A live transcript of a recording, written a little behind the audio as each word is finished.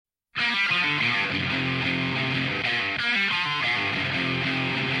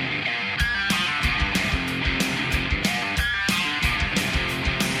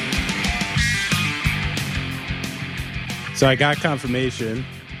So I got confirmation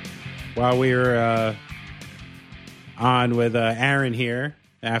while we were on with Aaron here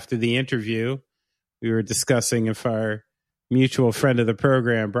after the interview. We were discussing if our mutual friend of the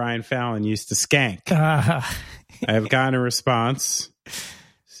program, Brian Fallon, used to skank. I have gotten a response.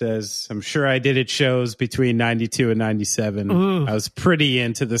 Says, I'm sure I did at shows between 92 and 97. Ooh. I was pretty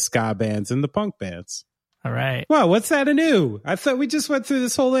into the ska bands and the punk bands. All right. Well, what's that anew? I thought we just went through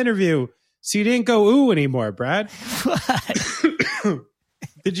this whole interview. So you didn't go ooh anymore, Brad. What?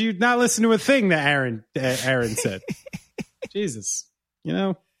 Did you not listen to a thing that Aaron said? Jesus. You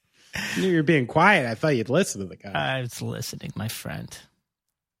know, I knew you were being quiet. I thought you'd listen to the guy. I was listening, my friend.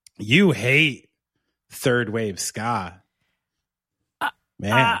 You hate third wave ska.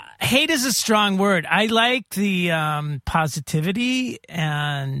 Man. Hate is a strong word. I like the positivity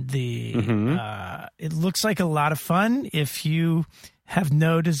and the it looks like a lot of fun if you have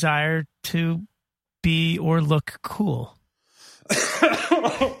no desire to be or look cool.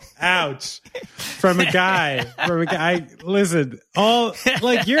 Ouch. From a guy. Listen,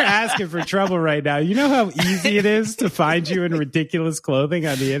 you're asking for trouble right now. You know how easy it is to find you in ridiculous clothing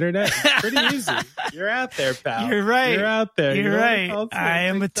on the internet? It's pretty easy. You're out there, pal. You're right. You're out there. You're right. I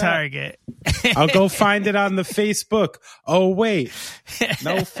am a target. I'll go find it on the Facebook. Oh, wait.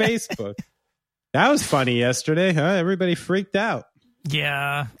 No Facebook. That was funny yesterday, huh? Everybody freaked out.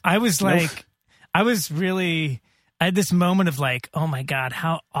 Yeah. I had this moment of like, oh my God,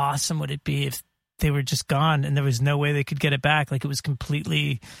 how awesome would it be if they were just gone and there was no way they could get it back? Like it was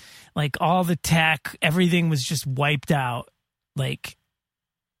completely, like all the tech, everything was just wiped out. Like,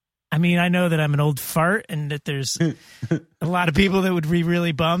 I mean, I know that I'm an old fart and that there's a lot of people that would be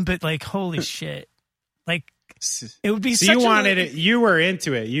really bummed, but like, holy shit. Like, it would be so you were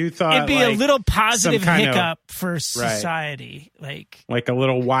into it. You thought it'd be like a little positive hiccup for right. society. Like a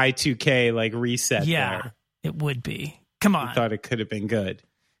little Y2K, like reset yeah. there. It would be. Come on. I thought it could have been good.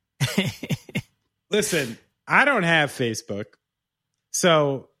 Listen, I don't have Facebook.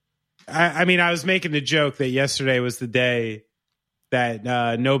 So, I mean, I was making the joke that yesterday was the day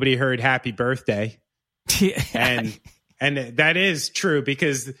that nobody heard happy birthday. and that is true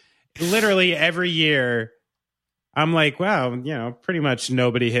because literally every year I'm like, wow, you know, pretty much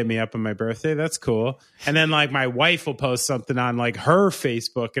nobody hit me up on my birthday. That's cool. And then like my wife will post something on like her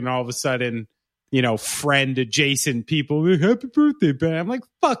Facebook and all of a sudden, you know, friend adjacent people, happy birthday, Ben. I'm like,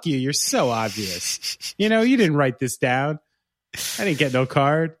 fuck you. You're so obvious. You know, you didn't write this down. I didn't get no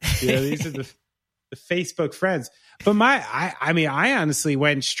card. You know, these are the Facebook friends. But I honestly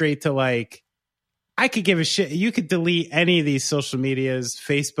went straight to like, I could give a shit. You could delete any of these social medias,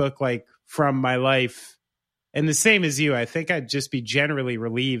 Facebook, like from my life. And the same as you, I think I'd just be generally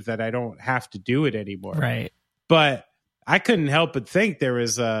relieved that I don't have to do it anymore. Right. But I couldn't help but think there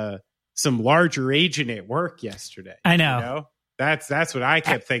was some larger agent at work yesterday. I know. You know? That's what I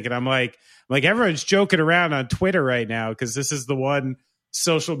kept thinking. I'm like everyone's joking around on Twitter right now because this is the one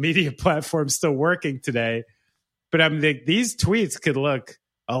social media platform still working today. But I'm like, these tweets could look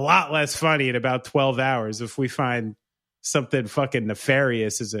a lot less funny in about 12 hours if we find something fucking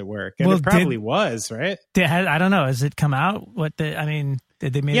nefarious is at work. And it probably was, right? I don't know. Has it come out? Did they make a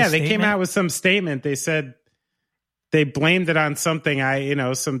statement? They came out with some statement. They said they blamed it on something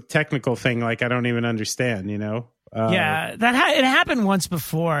some technical thing like I don't even understand, you know? Yeah, it happened once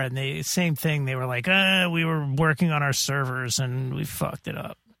before, and the same thing. They were like, we were working on our servers, and we fucked it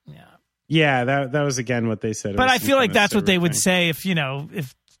up. Yeah. Yeah, that was again what they said. But I feel like that's what they would say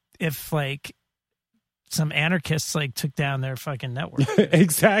if like some anarchists like took down their fucking network.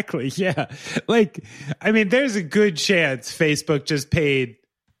 Exactly, yeah. Like, I mean, there's a good chance Facebook just paid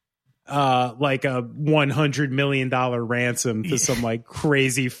like a $100 million ransom to some like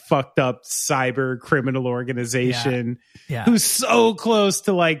crazy fucked up cyber criminal organization who's so close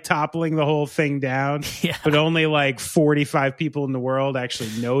to like toppling the whole thing down, but only like 45 people in the world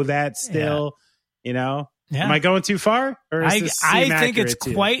actually know that still, you know? Yeah. Am I going too far? Or I think it's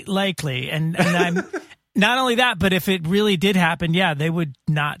quite likely. And I'm not only that, but if it really did happen, they would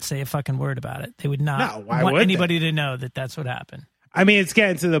not say a fucking word about it. They would not want anybody to know that that's what happened. I mean, it's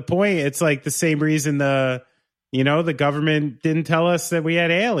getting to the point. It's like the same reason the government didn't tell us that we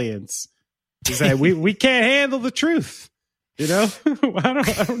had aliens. It's like we can't handle the truth. You know,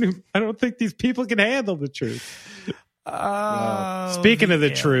 I don't think these people can handle the truth. Speaking of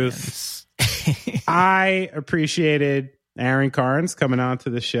the truth, I appreciated Aaron Carnes coming on to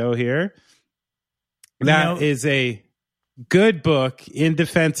the show here. That is a good book in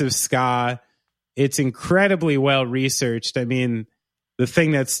defense of ska. It's incredibly well researched. I mean, the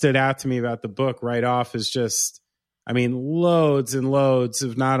thing that stood out to me about the book right off is just, I mean, loads and loads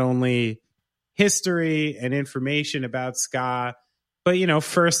of not only history and information about ska, but,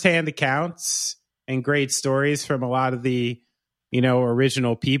 firsthand accounts and great stories from a lot of the,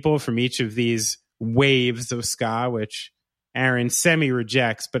 original people from each of these waves of ska, which Aaron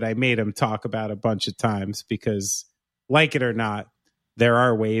semi-rejects, but I made him talk about a bunch of times because, like it or not, there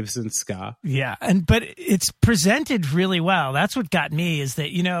are waves in ska. Yeah, but it's presented really well. That's what got me, is that,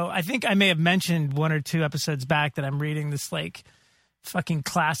 I think I may have mentioned 1 or 2 episodes back that I'm reading this like fucking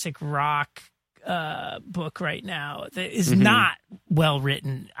classic rock book right now that is not well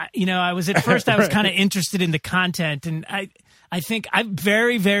written. I was at first I was kind of interested in the content, and I think I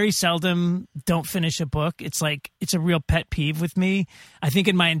very, very seldom don't finish a book. It's a real pet peeve with me. I think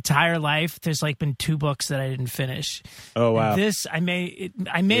in my entire life, there's like been 2 books that I didn't finish. Oh, wow. And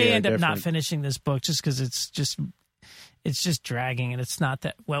I may end up not finishing this book just because it's just dragging and it's not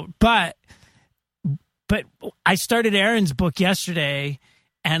that well. But I started Aaron's book yesterday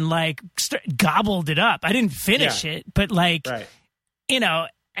and gobbled it up. I didn't finish it, but right. And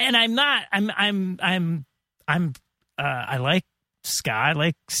I like ska. I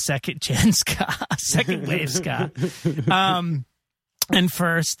like second gen ska, second wave ska, and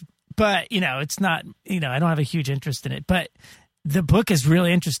first. But it's not. I don't have a huge interest in it. But the book is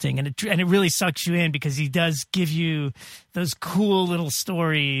really interesting, and it really sucks you in because he does give you those cool little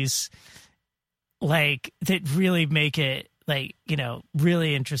stories, that really make it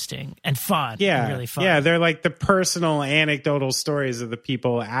really interesting and fun. Yeah, and really fun. Yeah, they're like the personal, anecdotal stories of the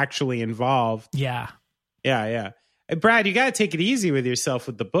people actually involved. Yeah. Brad, you got to take it easy with yourself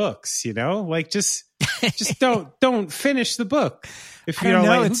with the books, just don't finish the book. If you don't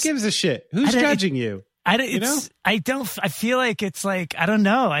like, who gives a shit? Who's judging you? I feel like it's I don't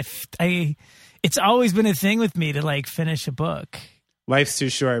know. It's always been a thing with me to finish a book. Life's too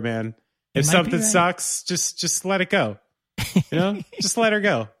short, man. If something sucks, just let it go. Just let her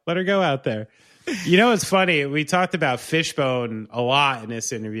go. Let her go out there. It's funny. We talked about Fishbone a lot in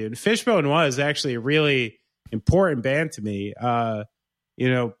this interview, and Fishbone was actually a really important band to me.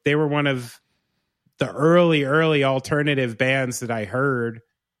 They were one of the early alternative bands that I heard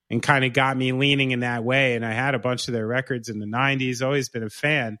and kind of got me leaning in that way. And I had a bunch of their records in the 90s, always been a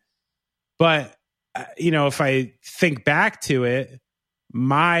fan. But, if I think back to it,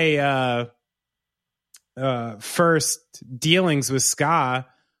 my first dealings with ska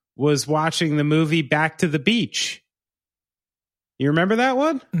was watching the movie Back to the Beach. You remember that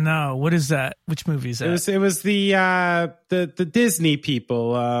one? No. What is that? Which movie is that? It was the Disney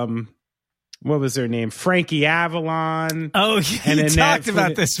people. What was their name? Frankie Avalon. Oh, you talked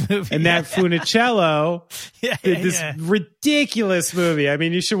about this movie. And that Funicello did this ridiculous movie. I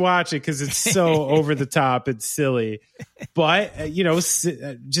mean, you should watch it because it's so over the top and silly. But,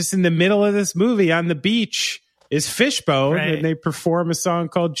 just in the middle of this movie on the beach is Fishbone, and they perform a song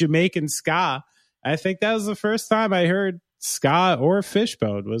called Jamaican Ska. I think that was the first time I heard ska or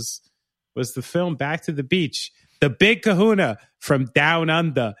Fishbone was the film Back to the Beach. The Big Kahuna from Down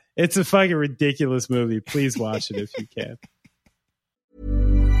Under. It's a fucking ridiculous movie. Please watch it if you can.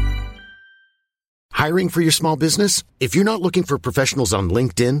 Hiring for your small business? If you're not looking for professionals on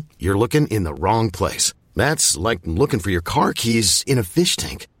LinkedIn, you're looking in the wrong place. That's like looking for your car keys in a fish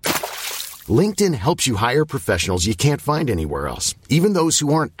tank. LinkedIn helps you hire professionals you can't find anywhere else, even those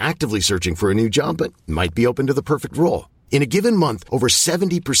who aren't actively searching for a new job but might be open to the perfect role. In a given month, over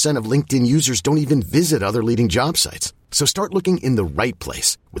 70% of LinkedIn users don't even visit other leading job sites. So start looking in the right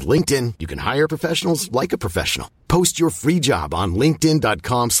place. With LinkedIn, you can hire professionals like a professional. Post your free job on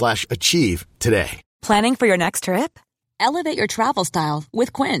linkedin.com/achieve today. Planning for your next trip? Elevate your travel style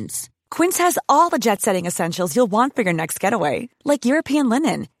with Quince. Quince has all the jet-setting essentials you'll want for your next getaway, like European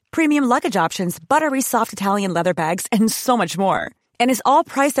linen, premium luggage options, buttery soft Italian leather bags, and so much more. And is all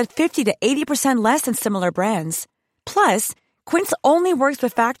priced at 50 to 80% less than similar brands. Plus, Quince only works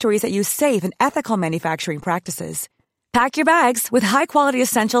with factories that use safe and ethical manufacturing practices. Pack your bags with high-quality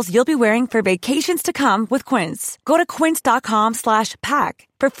essentials you'll be wearing for vacations to come with Quince. Go to quince.com/pack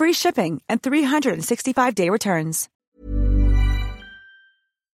for free shipping and 365-day returns.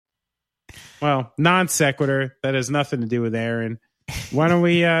 Well, non sequitur. That has nothing to do with Aaron. Why don't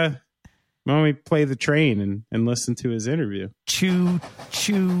we play the train and listen to his interview? Choo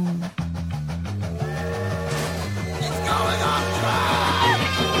choo.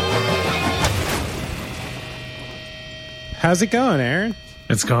 How's it going, Aaron?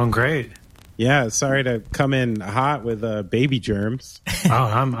 It's going great. Yeah, sorry to come in hot with baby germs. Oh,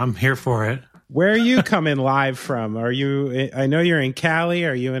 I'm here for it. Where are you coming live from? Are you? I know you're in Cali.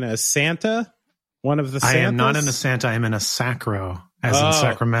 Are you in a Santa? One of the Santas? I am not in a Santa. I'm in a Sacro, as in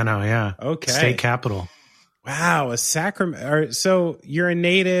Sacramento. Yeah. Okay. State capital. Wow, a Sacramento. So you're a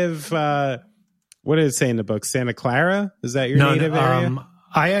native what did it say in the book? Santa Clara? Is that your native area?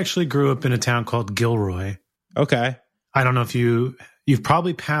 I actually grew up in a town called Gilroy. Okay. I don't know if you've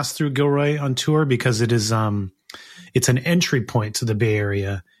probably passed through Gilroy on tour because it is it's an entry point to the Bay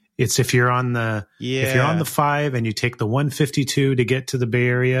Area. It's if you're on the 5 and you take the 152 to get to the Bay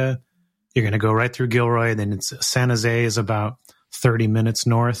Area, you're going to go right through Gilroy. Then it's San Jose is about 30 minutes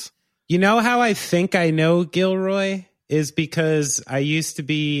north. You know how I think I know Gilroy is because I used to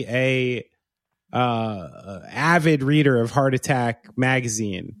be a avid reader of Heart Attack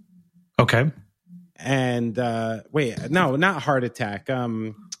magazine. Okay. And no, not Heart Attack.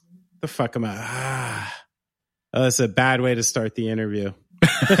 The fuck am I? That's a bad way to start the interview.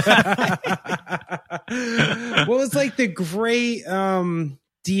 What was like the great DIY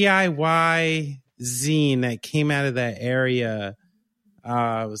zine that came out of that area?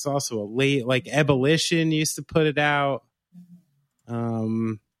 It was also a late, like Ebullition used to put it out.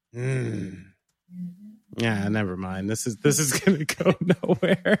 Yeah, never mind. This is gonna go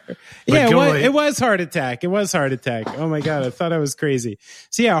nowhere. Yeah, it was Heart Attack. It was Heart Attack. Oh my god, I thought I was crazy.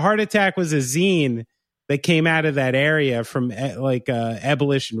 So yeah, Heart Attack was a zine that came out of that area from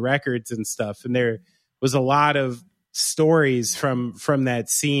Ebullition Records and stuff, and there was a lot of stories from that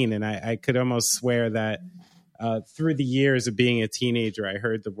scene, and I could almost swear that through the years of being a teenager, I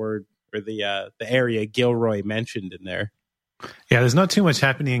heard the word or the area Gilroy mentioned in there. Yeah, there's not too much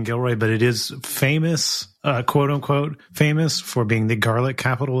happening in Gilroy, but it is famous, quote unquote, famous for being the garlic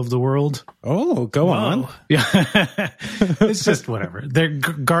capital of the world. Oh, go on. Yeah, it's just whatever.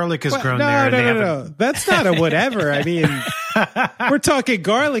 Garlic is grown there. No. That's not a whatever. I mean, we're talking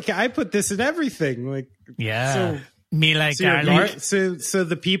garlic. I put this in everything. Like, yeah, so, me like garlic. So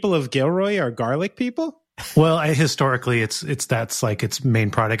the people of Gilroy are garlic people. Well, historically, that's like its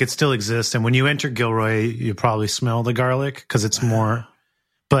main product. It still exists, and when you enter Gilroy, you probably smell the garlic because it's more.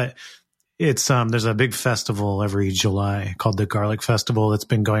 But it's there's a big festival every July called the Garlic Festival that's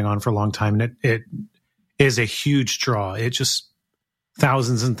been going on for a long time, and it is a huge draw. It just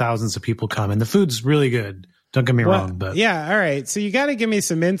thousands and thousands of people come, and the food's really good. Don't get me wrong, but yeah, all right. So you got to give me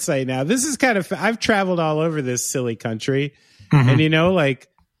some insight now. This is kind of I've traveled all over this silly country, and like.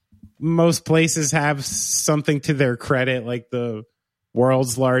 Most places have something to their credit, like the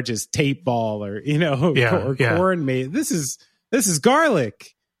world's largest tape ball, or corn made. This is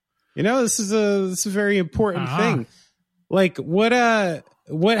garlic. This is a very important thing. Like what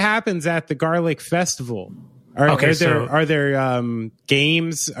happens at the Garlic Festival? Are there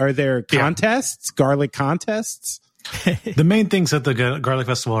games? Are there contests? Garlic contests? The main things at the Garlic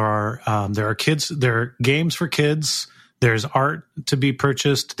Festival are there are games for kids. There's art to be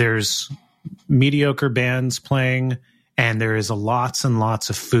purchased. There's mediocre bands playing, and there is lots and lots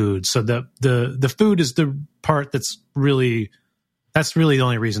of food. So the food is the part that's really the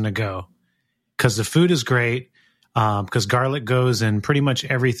only reason to go, because the food is great. Because garlic goes in pretty much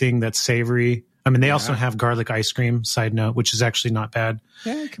everything that's savory. I mean, they also have garlic ice cream. Side note, which is actually not bad.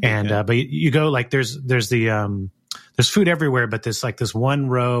 Yeah, but you go like there's food everywhere, but there's like this one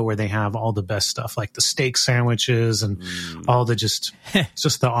row where they have all the best stuff, like the steak sandwiches and all the just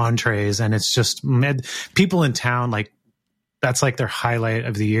the entrees. And it's just people in town, like that's like their highlight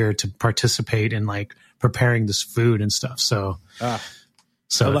of the year to participate in like preparing this food and stuff. So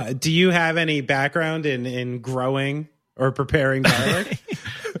do you have any background in growing or preparing garlic?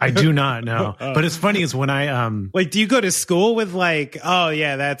 I do not know, but it's funny is when I do you go to school with like, oh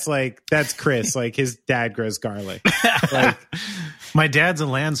yeah, that's Chris, like his dad grows garlic. Like, my dad's a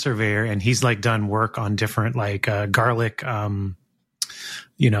land surveyor, and he's like done work on different like garlic, like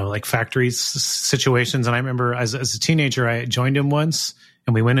factories situations. And I remember as a teenager, I joined him once,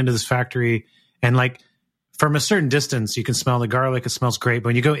 and we went into this factory, and like from a certain distance, you can smell the garlic. It smells great, but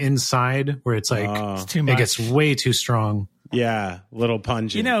when you go inside, where it's like it's too much. It gets way too strong. Yeah, little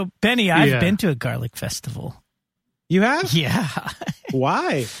pungent. Benny, I've been to a garlic festival. You have? Yeah.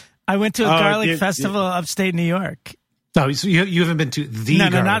 Why? I went to a garlic festival upstate New York. No, so you haven't been to the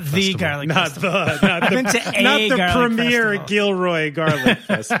not festival. The garlic festival. I've been to not the premier festival. Gilroy garlic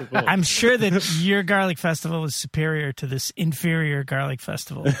festival. I'm sure that your garlic festival was superior to this inferior garlic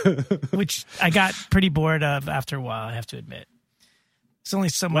festival, which I got pretty bored of after a while, I have to admit. There's only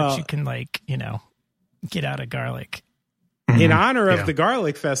so much you can get out of garlic. In honor of the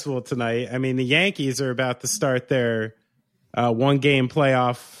Garlic Festival tonight, I mean, the Yankees are about to start their one-game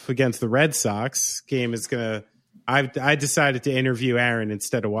playoff against the Red Sox. Game is going to... I decided to interview Aaron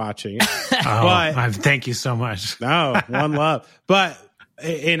instead of watching it. Thank you so much. No, one love. But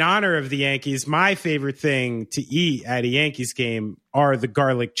in honor of the Yankees, my favorite thing to eat at a Yankees game are the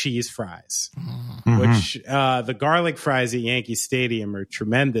garlic cheese fries, which the garlic fries at Yankee Stadium are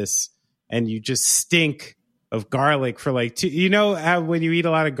tremendous. and you just stink of garlic for like you know how when you eat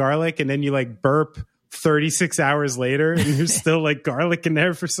a lot of garlic and then you like burp 36 hours later and there's still like garlic in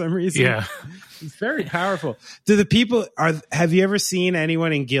there for some reason? Yeah. It's very powerful. Have you ever seen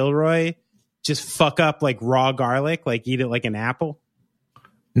anyone in Gilroy just fuck up like raw garlic, like eat it like an apple?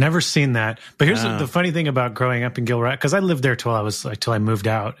 Never seen that. But here's the funny thing about growing up in Gilroy, because I lived there till I moved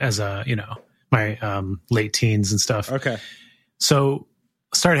out as my late teens and stuff. Okay. So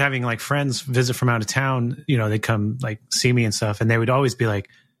started having like friends visit from out of town. You know, they come like see me and stuff, and they would always be like,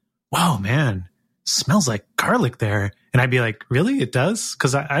 "Whoa, man, smells like garlic there." And I'd be like, "Really? It does?"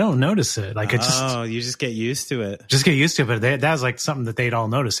 Because I don't notice it. Like it you just get used to it. Just get used to it. But that was like something that they'd all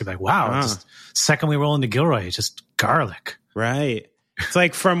notice. They'd be like, "Wow, just second we roll into Gilroy, it's just garlic." Right. It's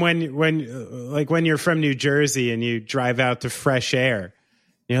like from when you're from New Jersey and you drive out to Fresh Air.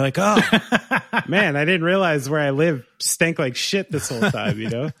 You're like, oh, man, I didn't realize where I live stank like shit this whole time, you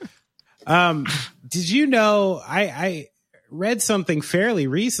know? Did you know, I read something fairly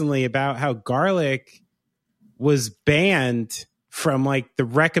recently about how garlic was banned from like the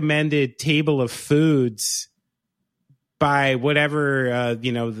recommended table of foods by whatever,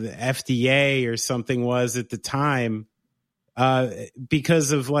 the FDA or something was at the time.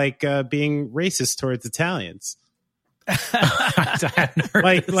 Because of like being racist towards Italians. I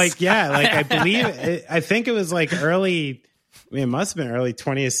think it was like it must have been early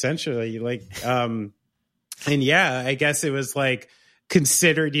 20th century. Like, and yeah, I guess it was like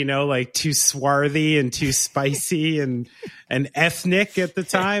considered, like too swarthy and too spicy and ethnic at the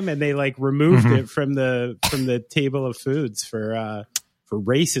time. And they like removed it from the table of foods for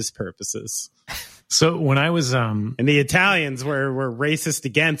racist purposes. So when I was and the Italians were racist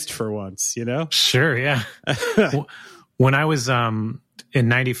against for once, you know? Sure, yeah. When I was in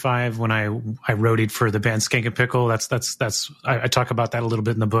 '95, when I roadied for the band Skank and Pickle, that's I talk about that a little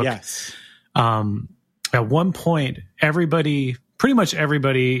bit in the book. Yes. At one point, pretty much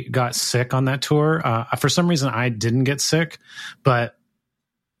everybody got sick on that tour. For some reason, I didn't get sick, but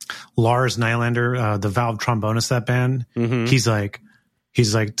Lars Nylander, the valve trombonist of that band, he's like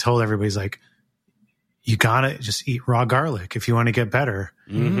told everybody, he's like, you gotta just eat raw garlic if you want to get better.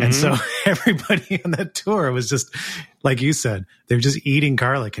 And so everybody on that tour was just, like you said, they were just eating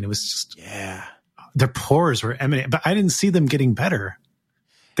garlic, and it was just, their pores were emanent, but I didn't see them getting better.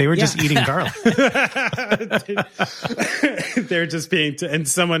 They were just eating garlic. They're just being, and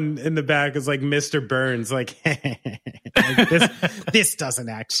someone in the back is like Mr. Burns, like, this doesn't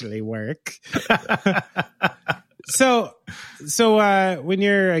actually work. So when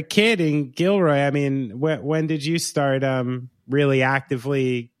you're a kid in Gilroy, I mean, when did you start really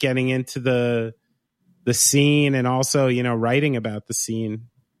actively getting into the scene and also, writing about the scene?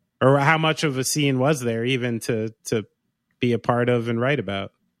 Or how much of a scene was there even to be a part of and write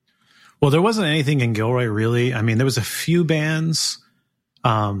about? Well, there wasn't anything in Gilroy really. I mean, there was a few bands,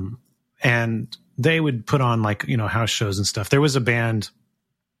 and they would put on like, house shows and stuff. There was a band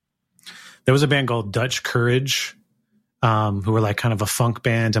called Dutch Courage, who were like kind of a funk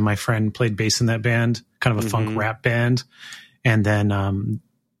band, and my friend played bass in that band, kind of a funk rap band. And then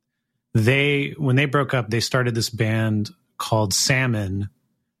when they broke up, they started this band called Salmon,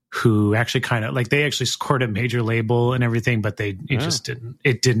 who actually kind of like, they actually scored a major label and everything, but they didn't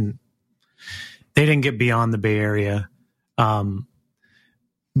get beyond the Bay Area.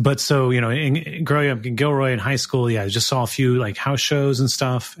 But so, growing up in Gilroy in high school, I just saw a few like house shows and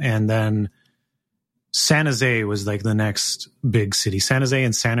stuff. And then San Jose was like the next big city. San Jose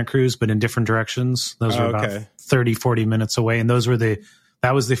and Santa Cruz, but in different directions. Those were about 30, 40 minutes away. And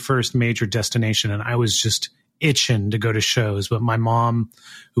that was the first major destination. And I was just itching to go to shows. But my mom,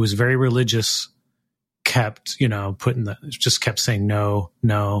 who was very religious, kept saying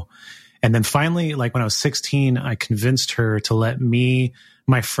no. And then finally, like when I was 16, I convinced her to let me,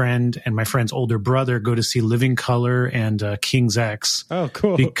 my friend, and my friend's older brother go to see Living Colour and King's X. Oh,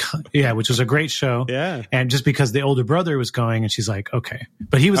 cool. Which was a great show. Yeah. And just because the older brother was going, and she's like, okay.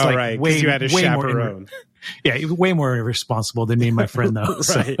 But he was way, you had a way chaperone. Way more irresponsible than me and my friend, though.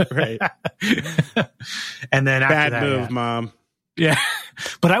 Right. And then after Bad move, Mom. Yeah.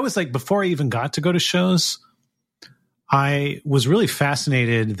 But I was like, before I even got to go to shows, I was really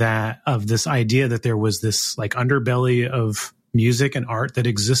fascinated of this idea that there was this like underbelly of music and art that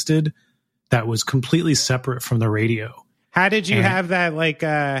existed that was completely separate from the radio. How did you have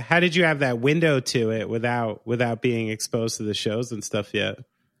that how did you have that window to it without being exposed to the shows and stuff yet?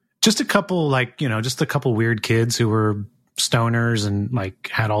 Just a couple weird kids who were stoners and like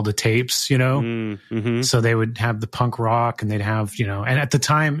had all the tapes, So they would have the punk rock and they'd have, and at the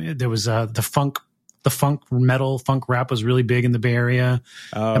time there was the funk metal, funk rap was really big in the Bay Area.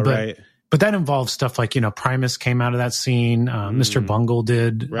 Oh, right. but that involves stuff like, Primus came out of that scene. Mr. Bungle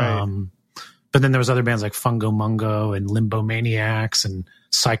did. Right. But then there was other bands like Fungo Mungo and Limbo Maniacs and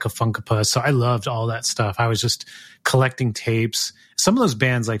Psychofunkopus. So I loved all that stuff. I was just collecting tapes. Some of those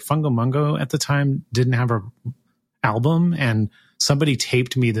bands like Fungo Mungo at the time didn't have a album, and somebody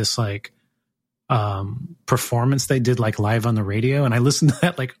taped me this like performance they did like live on the radio, and I listened to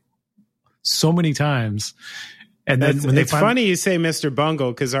that like so many times. And then when it's funny you say Mr.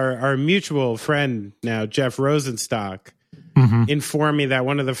 Bungle, because our mutual friend now, Jeff Rosenstock, informed me that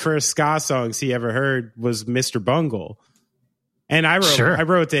one of the first ska songs he ever heard was Mr. Bungle. And I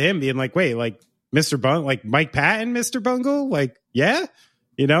wrote to him being like, wait, like Mr. Bungle, like Mike Patton, Mr. Bungle? Like, yeah.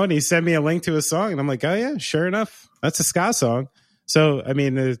 And he sent me a link to a song, and I'm like, oh yeah, sure enough, that's a ska song. So, I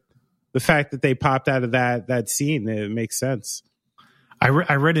mean, the fact that they popped out of that scene, it makes sense. I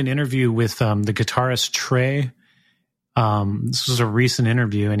read an interview with the guitarist Trey. This was a recent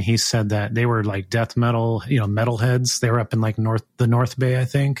interview, and he said that they were like death metal, metalheads. They were up in like the North Bay, I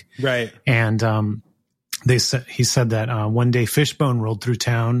think. Right. And he said that one day Fishbone rolled through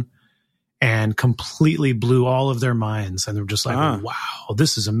town and completely blew all of their minds, and they were just like, wow,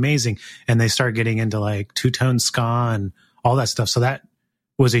 this is amazing. And they started getting into like two-tone ska and all that stuff. So that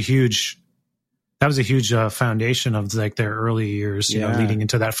was a huge foundation of like their early years, leading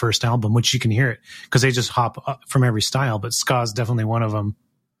into that first album, which you can hear it because they just hop up from every style, but ska is definitely one of them.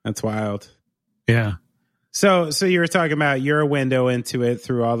 That's wild. Yeah. So you were talking about your window into it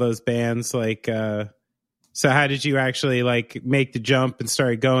through all those bands. Like, so how did you actually like make the jump and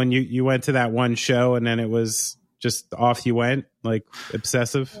start going? You went to that one show and then it was just off you went, like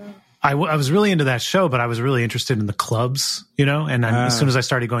obsessive? I was really into that show, but I was really interested in the clubs, and as soon as I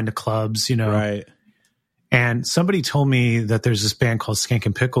started going to clubs, right. And somebody told me that there's this band called Skank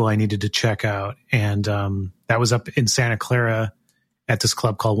and Pickle I needed to check out. And that was up in Santa Clara at this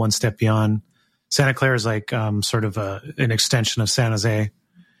club called One Step Beyond. Santa Clara is like sort of an extension of San Jose.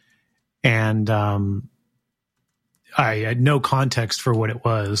 And I had no context for what it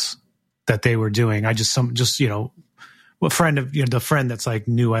was that they were doing. I just a friend of, the friend that's like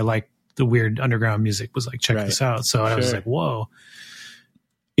knew I liked the weird underground music was like, check this out. So I was like, whoa,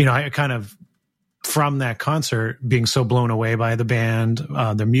 I kind of, from that concert, being so blown away by the band,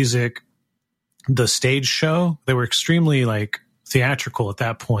 the music, the stage show, they were extremely like theatrical at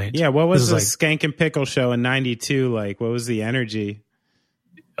that point. Yeah. What was the Skank and Pickle show in 92? Like, what was the energy?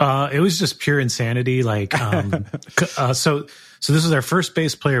 It was just pure insanity. Like, so this was their first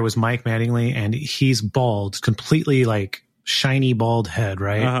bass player was Mike Mattingly, and he's bald, completely like shiny bald head.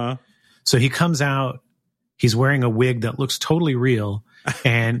 Right. Uh-huh. So he comes out, he's wearing a wig that looks totally real.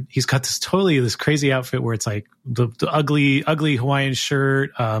 And he's got this crazy outfit where it's like the ugly Hawaiian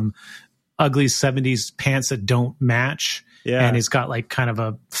shirt, ugly 70s pants that don't match. Yeah. And he's got like kind of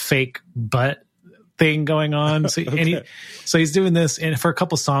a fake butt thing going on. So, okay. So he's doing this, and for a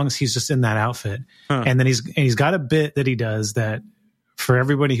couple songs, he's just in that outfit. Huh. And then he's got a bit that he does that for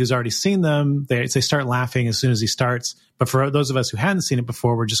everybody who's already seen them, they start laughing as soon as he starts. But for those of us who hadn't seen it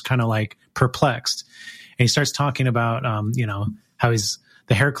before, we're just kind of like perplexed. And he starts talking about, how he's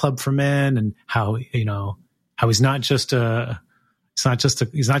the hair club for men, and how he's not just a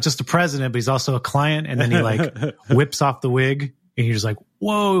president, but he's also a client. And then he like whips off the wig, and you're just like,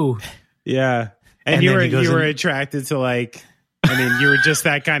 whoa. Yeah. And you were attracted to like, you were just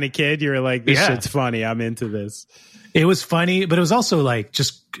that kind of kid. You were like, this shit's funny. I'm into this. It was funny, but it was also like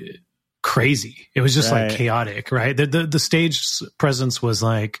just crazy. It was just like chaotic, right? The stage presence was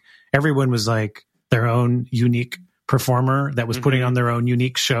like, everyone was like their own unique performer that was putting on their own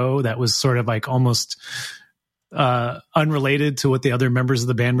unique show that was sort of like almost unrelated to what the other members of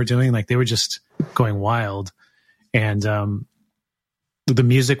the band were doing. Like they were just going wild. And the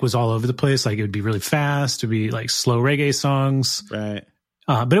music was all over the place. Like it would be really fast, to be like slow reggae songs. Right.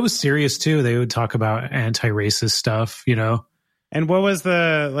 But it was serious too. They would talk about anti-racist stuff, And what was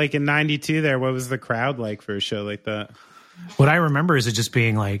like in 92 there, what was the crowd like for a show like that? What I remember is it just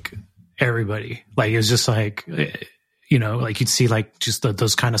being like everybody. Like it was just like, like you'd see like just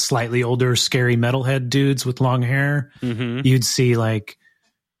those kind of slightly older, scary metalhead dudes with long hair. Mm-hmm. You'd see like,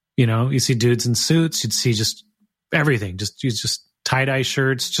 you see dudes in suits. You'd see just everything. Just tie-dye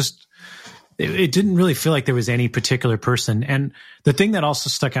shirts. Just it didn't really feel like there was any particular person. And the thing that also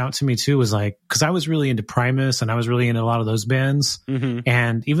stuck out to me too was like, because I was really into Primus and I was really into a lot of those bands. Mm-hmm.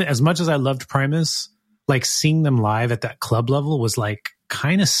 And even as much as I loved Primus, like seeing them live at that club level was like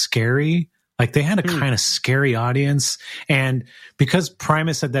kind of scary. Like they had a kind of scary audience. And because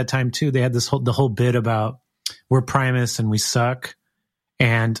Primus at that time too, they had the whole bit about we're Primus and we suck.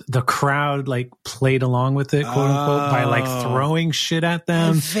 and the crowd like played along with it, quote unquote, by like throwing shit at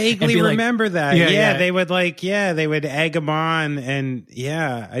them. I vaguely remember that. Yeah, they would they would egg them on, and and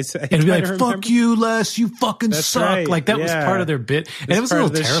be like, "Fuck you, Les, you fucking suck." Right. Like that was part of their bit, and it was a little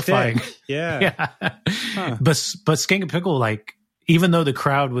terrifying. Yeah. Huh. But Skank and Pickle, like, even though the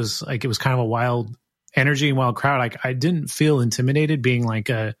crowd was like, it was kind of a wild energy and wild crowd, like I didn't feel intimidated being like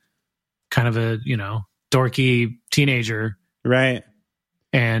a kind of a, dorky teenager. Right.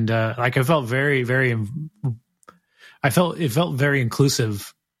 And like I felt it felt very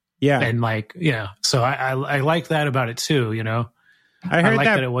inclusive. Yeah. And like, so I like that about it too, I heard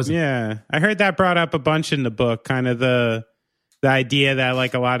that it wasn't. Yeah. I heard that brought up a bunch in the book, kind of the idea that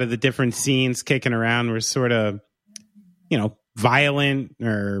like a lot of the different scenes kicking around were sort of, violent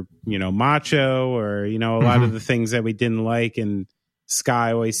or, macho or, a lot of the things that we didn't like. And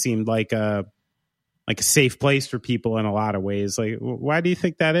Ska always seemed like a safe place for people in a lot of ways. Like, why do you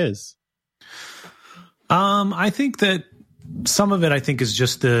think that is? I think that some of it, is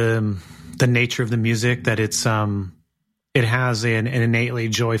just the nature of the music, that it has an innately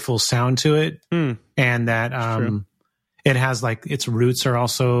joyful sound to it. And that, it has like its roots are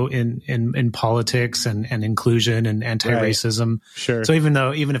also in politics and inclusion and anti-racism. Right. Sure. So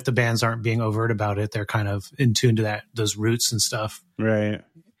even if the bands aren't being overt about it, they're kind of in tune to those roots and stuff. Right.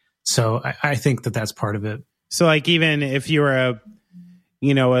 So I think that that's part of it. So like, even if you were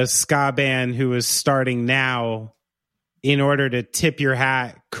a ska band who is starting now, in order to tip your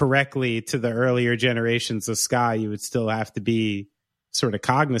hat correctly to the earlier generations of ska, you would still have to be sort of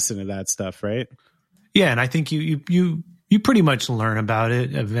cognizant of that stuff, right? Yeah, and I think you pretty much learn about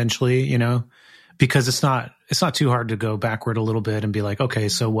it eventually, because it's not too hard to go backward a little bit and be like, okay,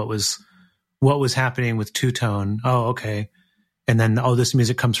 so what was happening with two-tone? Oh, okay. And then, this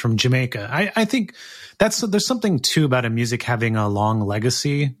music comes from Jamaica. I think there's something too about a music having a long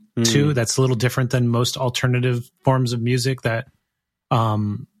legacy too. That's a little different than most alternative forms of music that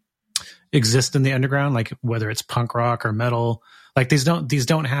exist in the underground, like whether it's punk rock or metal. Like these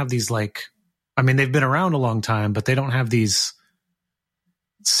don't have these like, I mean, they've been around a long time, but they don't have these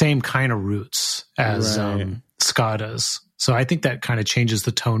same kind of roots as ska does. So I think that kind of changes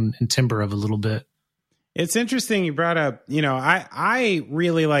the tone and timbre of a little bit. It's interesting you brought up, I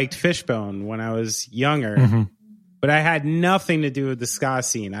really liked Fishbone when I was younger, but I had nothing to do with the ska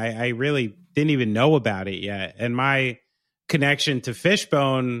scene. I really didn't even know about it yet. And my connection to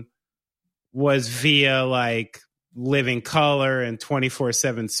Fishbone was via like Living Color and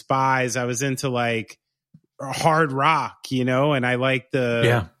 24/7 Spies. I was into like hard rock, and I liked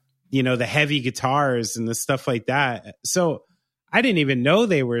the heavy guitars and the stuff like that. So I didn't even know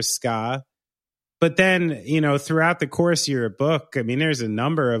they were ska. But then, throughout the course of your book, I mean, there's a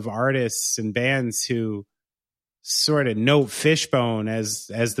number of artists and bands who sort of note Fishbone as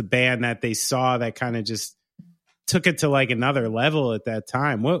the band that they saw that kind of just took it to like another level at that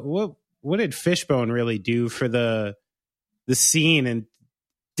time. What did Fishbone really do for the scene? And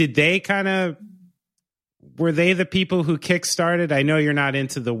did they were they the people who kickstarted? I know you're not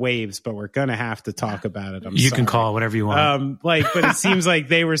into the waves, but we're going to have to talk about it. You can call it whatever you want. But it seems like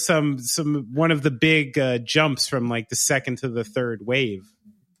they were one of the big jumps from like the second to the third wave.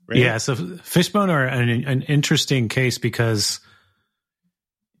 Right? Yeah. So Fishbone are an interesting case because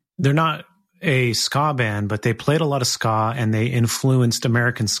they're not a ska band, but they played a lot of ska and they influenced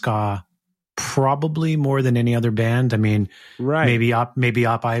American ska probably more than any other band. I mean, maybe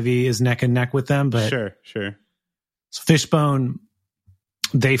Op Ivy is neck and neck with them, but sure. So Fishbone,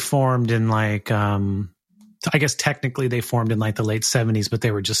 they formed in like, I guess technically they formed in like the late 70s, but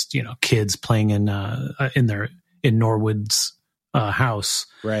they were just, kids playing in Norwood's house.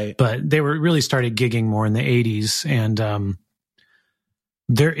 Right. But they really started gigging more in the 80s. And,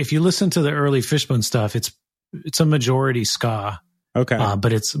 if you listen to the early Fishbone stuff, it's a majority ska. Okay.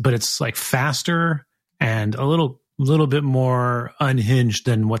 But it's like faster and a little bit more unhinged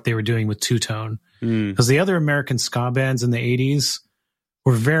than what they were doing with two-tone. Because the other American ska bands in the 80s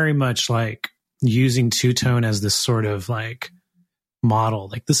were very much like using two-tone as this sort of like model.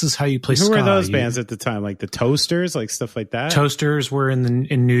 Like, this is how you play ska. Who were those bands at the time? Like the Toasters, like stuff like that? Toasters were in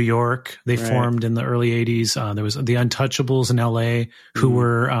New York. They formed in the early 80s. There was the Untouchables in LA who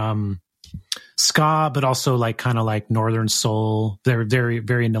were ska, but also like kind of like Northern Soul. They were very,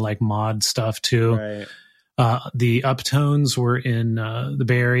 very into like mod stuff too. Right. The Uptones were in the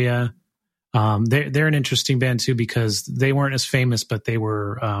Bay Area. They're an interesting band too because they weren't as famous, but they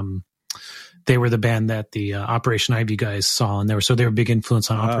were the band that the Operation Ivy guys saw, and they were a big influence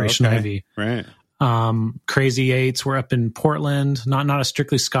on Operation Ivy. Right. Crazy Eights were up in Portland, not a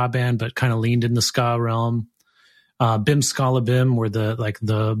strictly ska band, but kind of leaned in the ska realm. Bim Scala Bim were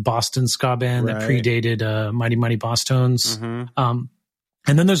the Boston ska band that predated Mighty Mighty Boss Tones.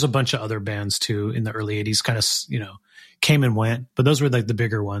 And then there's a bunch of other bands too in the early 80s, kind of, came and went, but those were like the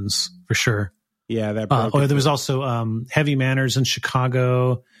bigger ones for sure. Yeah. There was also Heavy Manners in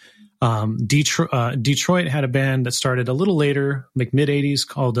Chicago. Detroit had a band that started a little later, like mid 80s,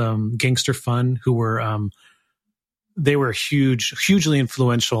 called Gangster Fun, who were they were hugely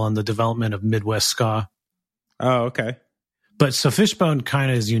influential on the development of Midwest ska. Oh, okay. But so Fishbone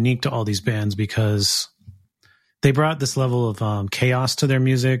kind of is unique to all these bands because they brought this level of chaos to their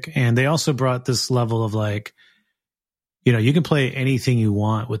music, and they also brought this level of like, you can play anything you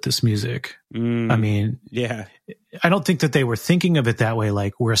want with this music. I mean, yeah. I don't think that they were thinking of it that way.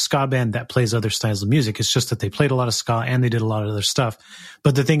 Like, we're a ska band that plays other styles of music. It's just that they played a lot of ska and they did a lot of other stuff.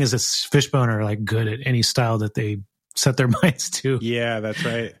 But the thing is that Fishbone are like good at any style that they set their minds to. Yeah, that's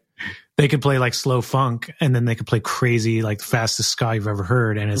right. They could play like slow funk, and then they could play crazy, like the fastest ska you've ever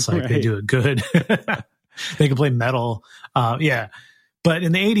heard. And it's like, they do it good. They can play metal. Yeah. But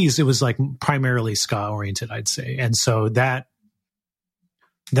in the 80s, it was like primarily ska oriented, I'd say. And so that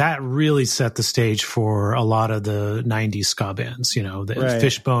really set the stage for a lot of the 90s ska bands.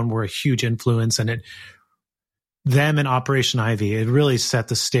 Fishbone were a huge influence, and them and Operation Ivy, it really set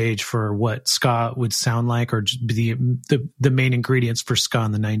the stage for what ska would sound like, or the main ingredients for ska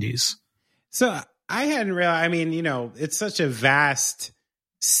in the 90s. So I hadn't realized, I mean, it's such a vast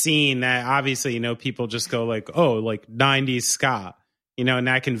scene that obviously, people just go like, oh, like 90s ska, and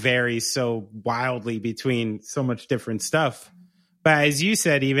that can vary so wildly between so much different stuff. But as you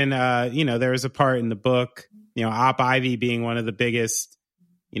said, even, there was a part in the book, Op Ivy being one of the biggest,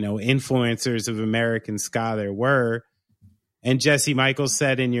 influencers of American ska there were. And Jesse Michaels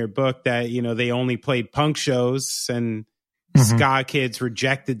said in your book that, they only played punk shows, and ska kids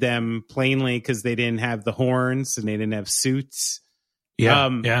rejected them plainly because they didn't have the horns and they didn't have suits.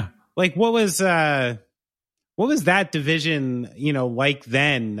 Yeah. Like, what was that division, like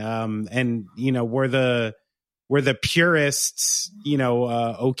then? And, were the purists,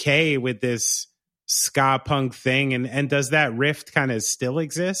 okay with this ska punk thing? And does that rift kind of still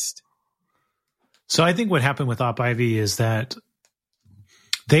exist? So I think what happened with Op Ivy is that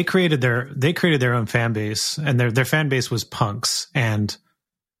they created their own fan base, and their fan base was punks. And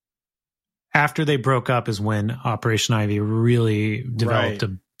after they broke up is when Operation Ivy really developed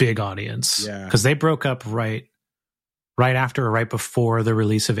a big audience. Yeah. Because they broke up right after or right before the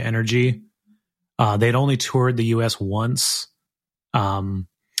release of Energy. They'd only toured the U.S. once.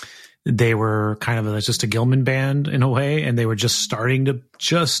 They were kind of just a Gilman band in a way, and they were just starting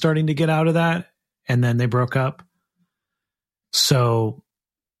to get out of that, and then they broke up. So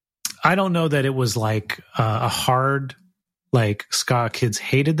I don't know that it was like a hard, like ska kids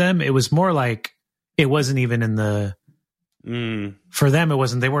hated them. It was more like it wasn't even in the for them. It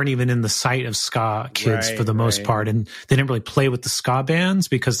wasn't. They weren't even in the sight of ska kids for the most part, and they didn't really play with the ska bands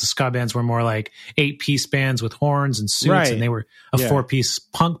because the ska bands were more like 8-piece bands with horns and suits, and they were a 4-piece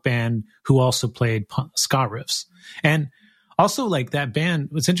punk band who also played ska riffs. And also, like, that band,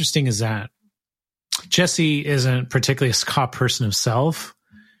 what's interesting is that Jesse isn't particularly a ska person himself.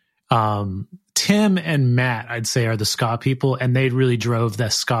 Tim and Matt, I'd say, are the ska people, and they really drove the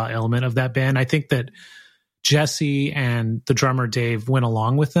ska element of that band. I think that Jesse and the drummer Dave went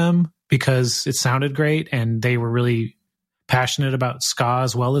along with them because it sounded great, and they were really passionate about ska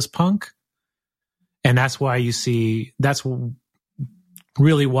as well as punk. And that's why that's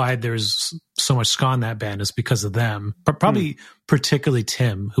really why there's so much ska in that band, is because of them. But probably particularly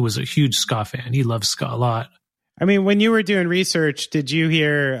Tim, who was a huge ska fan. He loved ska a lot. I mean, when you were doing research, did you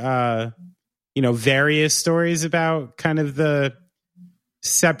hear, various stories about kind of the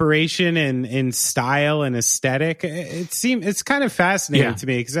separation in style and aesthetic? It's kind of fascinating to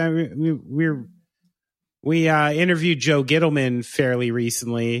me because we interviewed Joe Gittleman fairly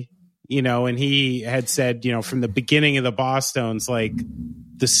recently, and he had said, from the beginning of the Bosstones, like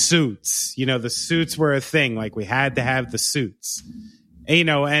the suits, the suits were a thing. Like, we had to have the suits.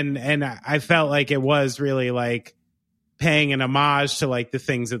 And I felt like it was really like paying an homage to like the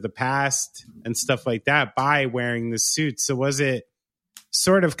things of the past and stuff like that by wearing the suits. So was it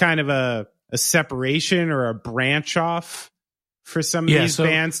sort of kind of a separation or a branch off for some of these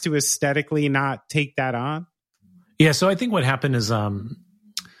bands to aesthetically not take that on? Yeah. So I think what happened is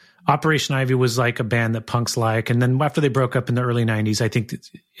Operation Ivy was like a band that punks like, and then after they broke up in the early 90s, I think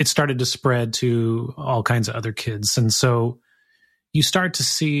it started to spread to all kinds of other kids. And so you start to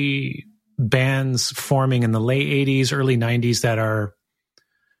see bands forming in the late 80s, early 90s that are,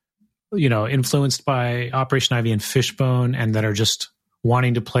 influenced by Operation Ivy and Fishbone, and that are just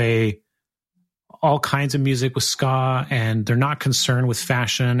wanting to play all kinds of music with ska, and they're not concerned with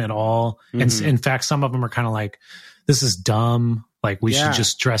fashion at all. And in fact, some of them are kind of like, this is dumb. Like we should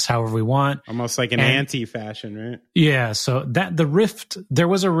just dress however we want. Almost like an anti-fashion, right? Yeah. So there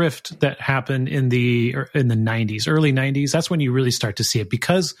was a rift that happened in the 90s, early 90s. That's when you really start to see it,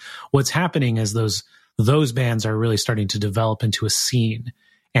 because what's happening is those bands are really starting to develop into a scene.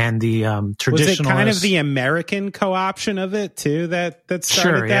 And the traditionalist... Was it kind of the American co-option of it too that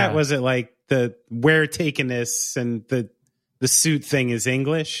started that? Was it like we're taking this and the suit thing is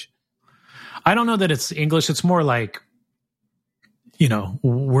English? I don't know that it's English. It's more like,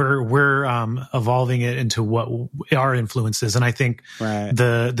 we're evolving it into what our influence is. And I think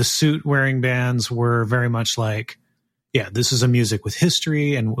the suit wearing bands were very much like, this is a music with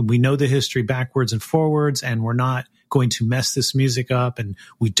history, and we know the history backwards and forwards, and we're not going to mess this music up, and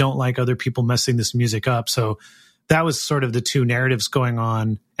we don't like other people messing this music up. So that was sort of the two narratives going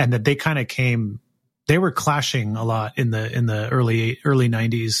on, and that they were clashing a lot in the early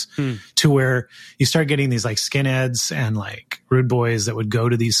 90s to where you start getting these like skinheads and like rude boys that would go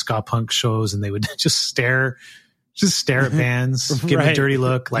to these ska punk shows, and they would just stare at bands, give a dirty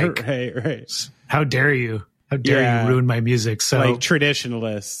look, like, how dare you? How dare you ruin my music? So like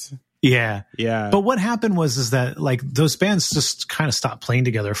traditionalists. Yeah. But what happened was that like those bands just kind of stopped playing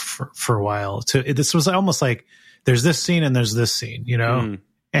together for a while. This was almost like there's this scene and there's this scene,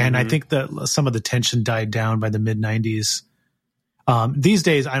 And I think that some of the tension died down by the mid 90s. These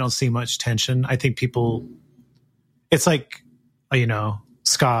days, I don't see much tension. I think it's like,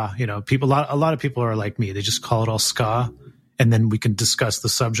 ska, people, a lot of people are like me. They just call it all ska. And then we can discuss the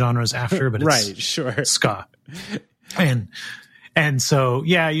subgenres after, but it's ska. And so,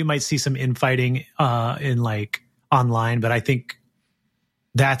 you might see some infighting in like online, but I think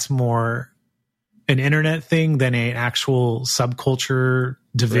that's more an internet thing than an actual subculture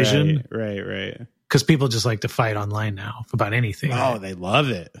division. Right. Because people just like to fight online now about anything. Oh, they love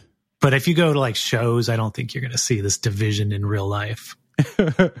it. But if you go to like shows, I don't think you're going to see this division in real life.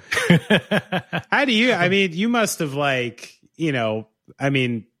 How do you, you must have like,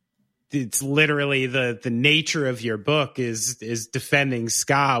 it's literally the nature of your book is defending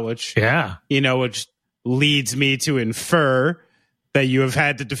ska, which leads me to infer that you have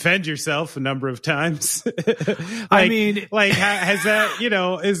had to defend yourself a number of times. has that,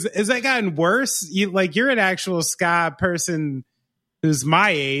 has that gotten worse? You're an actual ska person who's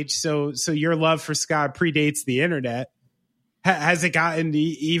my age, so your love for ska predates the internet. Has it gotten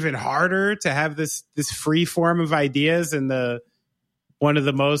even harder to have this free form of ideas and one of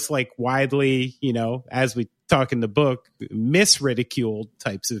the most like widely, as we talk in the book, misridiculed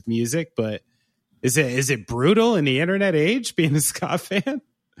types of music? But is it brutal in the internet age being a ska fan?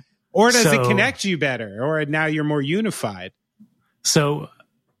 Or does it connect you better? Or now you're more unified? So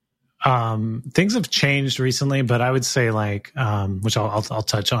things have changed recently, but I would say like, which I'll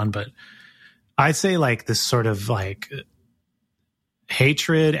touch on, but I'd say like this sort of like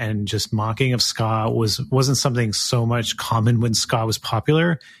hatred and just mocking of ska wasn't something so much common when ska was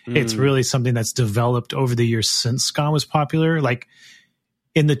popular. It's really something that's developed over the years since ska was popular. Like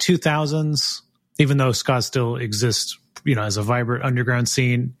in the 2000s, even though ska still exists, as a vibrant underground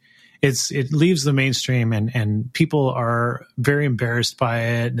scene, it leaves the mainstream and people are very embarrassed by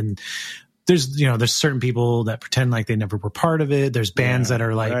it. And there's certain people that pretend like they never were part of it. There's bands that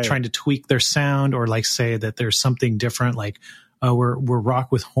are like trying to tweak their sound or like say that there's something different, like, we're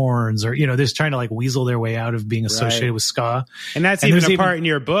rock with horns, or they're just trying to like weasel their way out of being associated with ska. And that's even a part in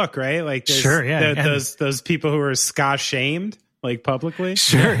your book, right? Like those people who are ska shamed, like publicly.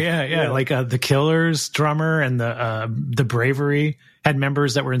 Sure, yeah. Like the Killers drummer and the Bravery had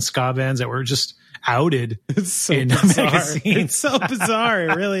members that were in ska bands that were just outed. It's so bizarre. It's so bizarre.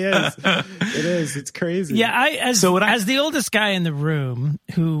 It really is. It is. It's crazy. Yeah, as the oldest guy in the room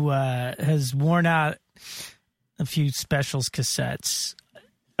who has worn out a few Specials cassettes.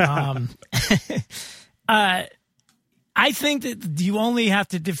 I think that you only have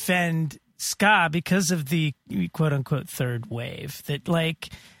to defend ska because of the quote unquote third wave. That like,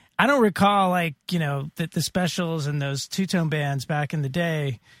 I don't recall like, that the Specials and those two-tone bands back in the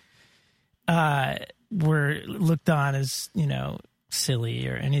day were looked on as, silly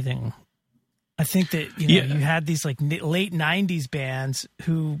or anything. I think that, you had these like late 90s bands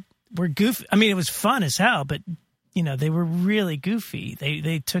who were goofy. I mean, it was fun as hell, but they were really goofy.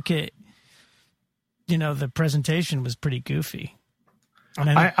 They took it, the presentation was pretty goofy.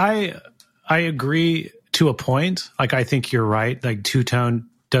 I agree to a point. Like, I think you're right. Like, two-tone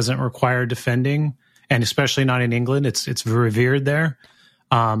doesn't require defending, and especially not in England. It's revered there.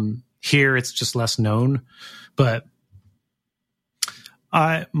 Here, it's just less known. But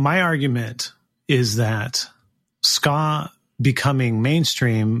my argument is that ska becoming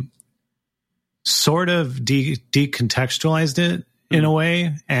mainstream sort of decontextualized it in a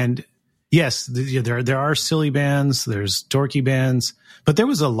way. And yes, there are silly bands, there's dorky bands, but there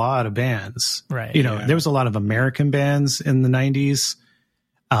was a lot of bands, right? There was a lot of American bands in the 90s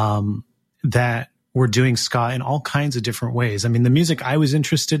that were doing ska in all kinds of different ways. I mean, the music I was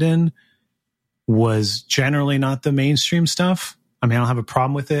interested in was generally not the mainstream stuff. I mean, I don't have a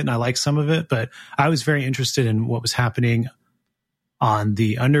problem with it and I like some of it, but I was very interested in what was happening on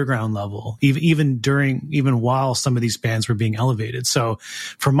the underground level, even while some of these bands were being elevated. So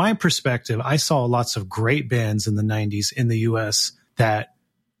from my perspective, I saw lots of great bands in the 90s in the US that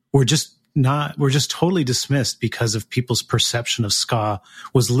were just totally dismissed because of people's perception of ska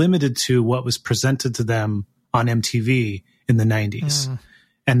was limited to what was presented to them on MTV in the 90s.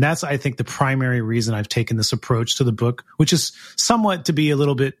 And that's, I think, the primary reason I've taken this approach to the book, which is somewhat to be a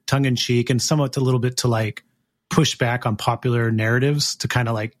little bit tongue in cheek and somewhat a little bit to like push back on popular narratives to kind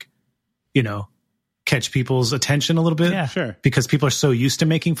of like, catch people's attention a little bit. Yeah, sure. Because people are so used to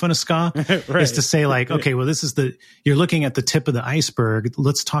making fun of ska. Right. Is to say like, okay, well, you're looking at the tip of the iceberg.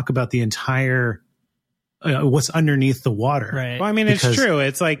 Let's talk about the entire, what's underneath the water. Right. Well, I mean, it's true.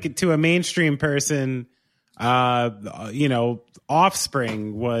 It's like to a mainstream person,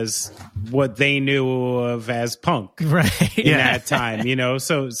 Offspring was what they knew of as punk right. in that time,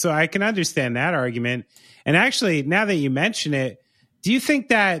 so I can understand that argument. And actually, now that you mention it, do you think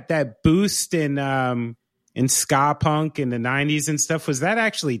that boost in ska punk in the 90s and stuff, was that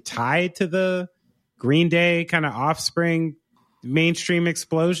actually tied to the Green Day kind of Offspring mainstream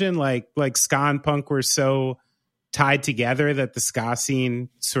explosion? Like ska and punk were so tied together that the ska scene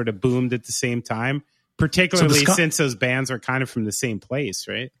sort of boomed at the same time, particularly since those bands are kind of from the same place,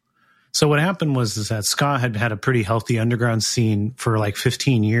 right? So what happened was that ska had a pretty healthy underground scene for like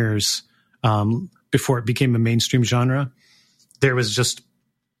 15 years before it became a mainstream genre. There was just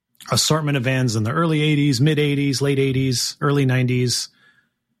assortment of bands in the early 80s, mid 80s, late 80s, early 90s.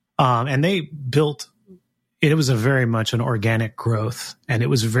 And they built, it was a very much an organic growth. And it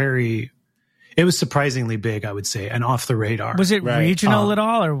was surprisingly big, I would say, and off the radar. Was it regional at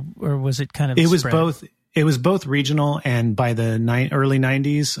all, or was it kind of It was spread? both. It was both regional, and by the early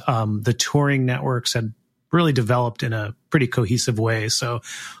 90s, the touring networks had really developed in a pretty cohesive way. So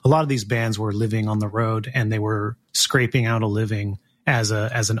a lot of these bands were living on the road, and they were scraping out a living as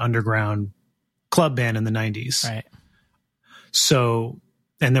an underground club band in the 90s. Right. So,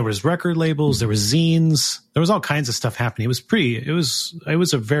 and there was record labels, there was zines, there was all kinds of stuff happening. It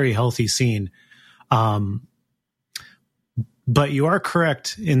was a very healthy scene. But you are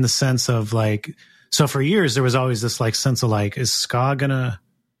correct in the sense of like, so for years there was always this like sense of like, is ska gonna,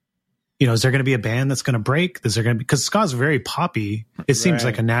 is there going to be a band that's going to break? Is there going to be, because ska is very poppy. It seems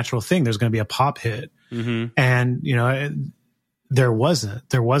like a natural thing. There's going to be a pop hit. Mm-hmm. And, there wasn't.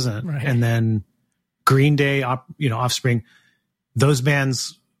 Right. And then Green Day, Offspring, those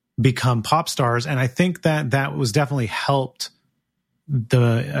bands become pop stars. And I think that was definitely helped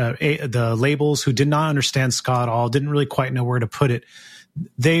the labels who did not understand ska at all, didn't really quite know where to put it.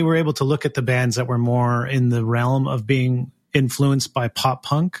 They were able to look at the bands that were more in the realm of being influenced by pop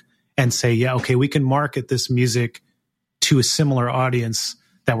punk and say, yeah, okay, we can market this music to a similar audience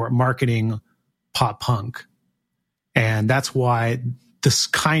that were marketing pop punk. And that's why this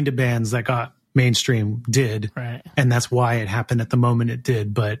kind of bands that got mainstream did. Right. And that's why it happened at the moment it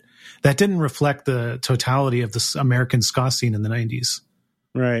did. But that didn't reflect the totality of the American ska scene in the 90s.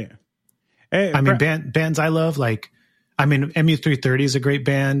 Right. Hey, bands I love, MU330 is a great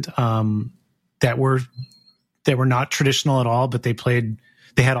band that were not traditional at all, but they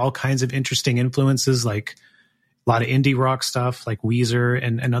had all kinds of interesting influences, like a lot of indie rock stuff like Weezer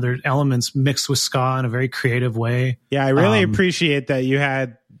and other elements mixed with ska in a very creative way. Yeah, I really appreciate that you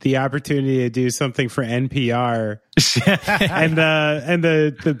had the opportunity to do something for NPR and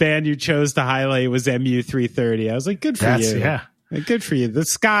the band you chose to highlight was MU330. I was like, good for you. Yeah. Good for you. The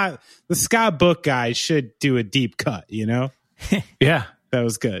ska book guy should do a deep cut, Yeah. That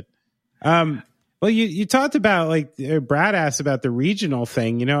was good. Well, you talked about, like, Brad asked about the regional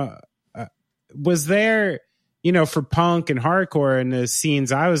thing, was there, for punk and hardcore and the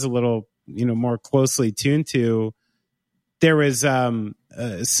scenes I was a little, more closely tuned to, there was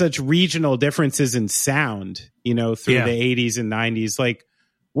such regional differences in sound, through the 80s and 90s. Like,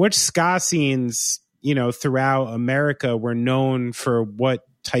 which ska scenes, throughout America were known for what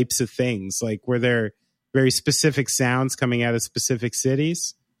types of things? Like, were there very specific sounds coming out of specific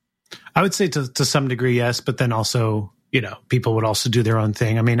cities? I would say to some degree, yes, but then also, people would also do their own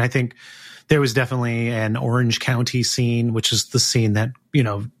thing. I mean, I think there was definitely an Orange County scene, which is the scene that,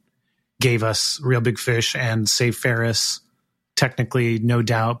 gave us Real Big Fish and Save Ferris. Technically, No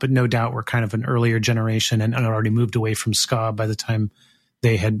Doubt, but No Doubt were kind of an earlier generation and already moved away from ska by the time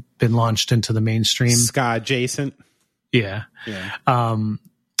they had been launched into the mainstream. Ska adjacent. Yeah.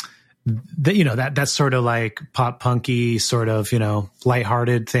 That's sort of like pop punky, sort of,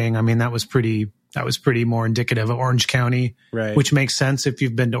 lighthearted thing. I mean, that was pretty more indicative of Orange County, right? Which makes sense if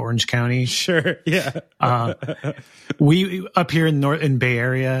you've been to Orange County. Sure, yeah. We up here in Bay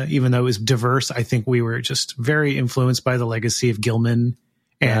Area, even though it was diverse, I think we were just very influenced by the legacy of Gilman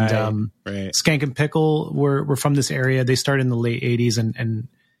and right. Skank and Pickle were from this area. They started in the late 80s and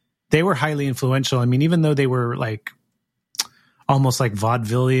they were highly influential. I mean, even though they were like almost like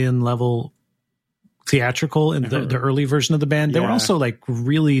vaudevillian level theatrical in the early version of the band, they were also like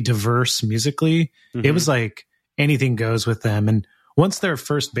really diverse musically. Mm-hmm. It was like anything goes with them. And once their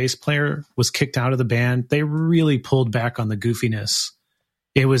first bass player was kicked out of the band, they really pulled back on the goofiness.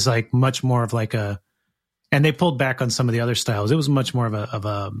 It was like much more of like and they pulled back on some of the other styles. It was much more of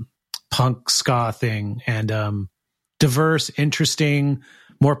a punk ska thing and diverse, interesting,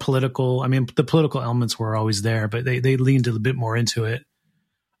 more political. I mean, the political elements were always there, but they leaned a bit more into it.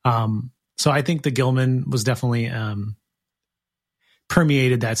 So I think the Gilman was definitely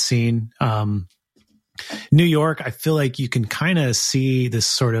permeated that scene. New York, I feel like you can kind of see this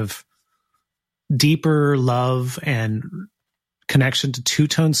sort of deeper love and connection to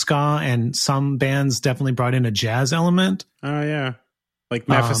two-tone ska, and some bands definitely brought in a jazz element. Oh, yeah. Like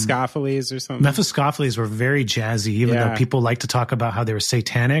Mephistopheles or something? Mephistopheles were very jazzy, even though people like to talk about how they were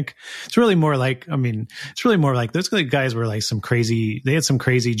satanic. It's really more like those guys were like they had some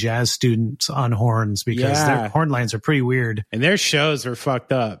crazy jazz students on horns because their horn lines are pretty weird. And their shows were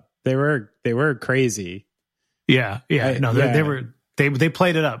fucked up. They were crazy. Yeah. They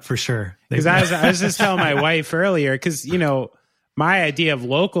played it up for sure. Because I was just telling my wife earlier, because, my idea of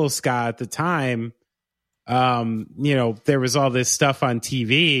local ska at the time, there was all this stuff on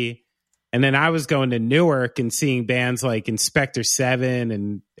TV, and then I was going to Newark and seeing bands like Inspector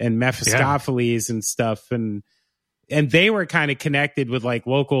 7 and Mephistopheles and stuff, and they were kind of connected with like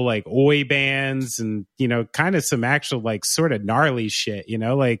local like oi bands and kind of some actual like sort of gnarly shit.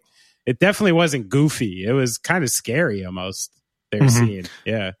 Like it definitely wasn't goofy. It was kind of scary almost. They were seeing,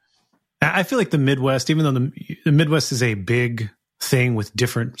 yeah. I feel like the Midwest, even though the Midwest is a big thing with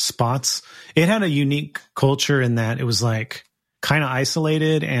different spots, it had a unique culture in that it was like kind of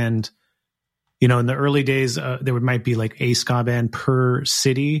isolated, and in the early days there might be like a ska band per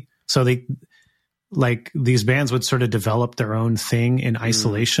city, so they like these bands would sort of develop their own thing in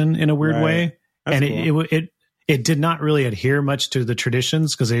isolation in a weird way. That's cool. It did not really adhere much to the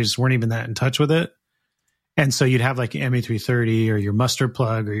traditions because they just weren't even that in touch with it. And so you'd have like ME330 or your Mustard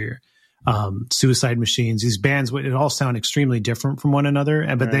Plug or your Suicide Machines. These bands would all sound extremely different from one another,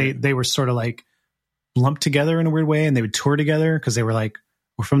 but they were sort of like lumped together in a weird way, and they would tour together because they were like,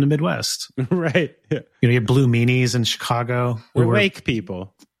 we're from the Midwest. Right. Yeah. You had Blue Meanies in Chicago. We're lake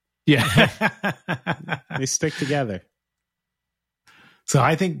people. Yeah. They stick together. So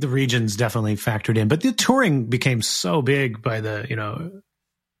I think the regions definitely factored in, but the touring became so big by the,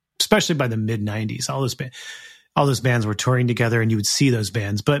 especially by the mid 90s, all those bands were touring together and you would see those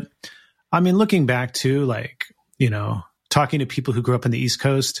bands. But I mean, looking back to like, talking to people who grew up in the East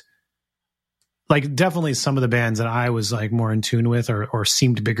Coast, like definitely some of the bands that I was like more in tune with or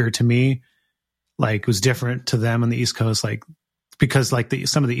seemed bigger to me, like was different to them on the East Coast. Like, because like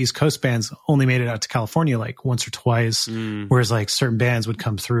some of the East Coast bands only made it out to California like once or twice, whereas like certain bands would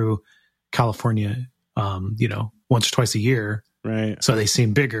come through California, once or twice a year. Right. So they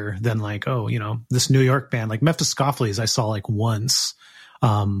seem bigger than like, this New York band, like Mephistopheles, I saw like once.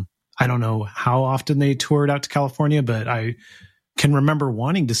 I don't know how often they toured out to California, but I can remember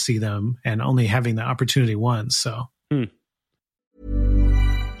wanting to see them and only having the opportunity once. So.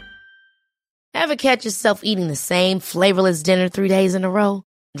 Ever catch yourself eating the same flavorless dinner 3 days in a row?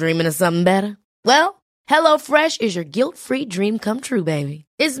 Dreaming of something better? Well, HelloFresh is your guilt-free dream come true, baby.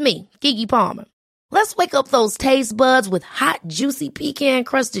 It's me, Keke Palmer. Let's wake up those taste buds with hot, juicy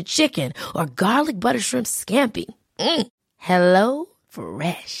pecan-crusted chicken or garlic butter shrimp scampi. Hello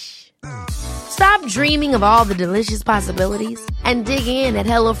Fresh. Stop dreaming of all the delicious possibilities and dig in at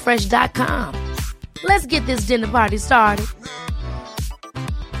HelloFresh.com. Let's get this dinner party started.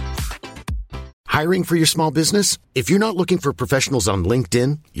 Hiring for your small business? If you're not looking for professionals on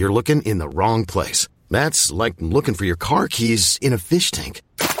LinkedIn, you're looking in the wrong place. That's like looking for your car keys in a fish tank.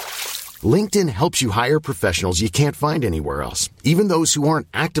 LinkedIn helps you hire professionals you can't find anywhere else, even those who aren't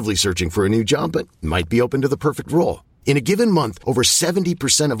actively searching for a new job but might be open to the perfect role. In a given month, over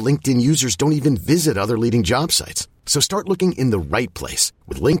 70% of LinkedIn users don't even visit other leading job sites. So start looking in the right place.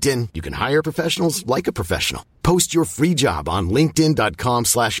 With LinkedIn, you can hire professionals like a professional. Post your free job on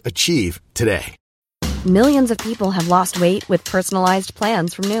linkedin.com/achieve today. Millions of people have lost weight with personalized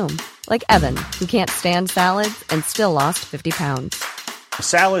plans from Noom. Like Evan, who can't stand salads and still lost 50 pounds.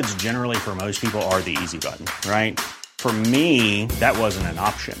 Salads generally for most people are the easy button, right? For me, that wasn't an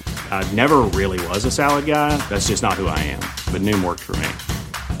option. I never really was a salad guy. That's just not who I am. But Noom worked for me.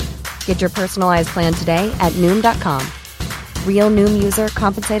 Get your personalized plan today at Noom.com. Real Noom user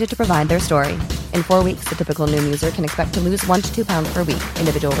compensated to provide their story. In 4 weeks, the typical Noom user can expect to lose 1 to 2 pounds per week.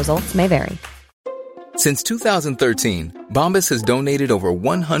 Individual results may vary. Since 2013, Bombas has donated over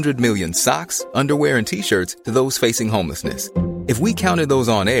 100 million socks, underwear, and T-shirts to those facing homelessness. If we counted those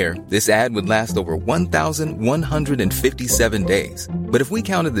on air, this ad would last over 1,157 days. But if we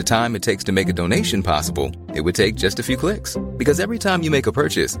counted the time it takes to make a donation possible, it would take just a few clicks. Because every time you make a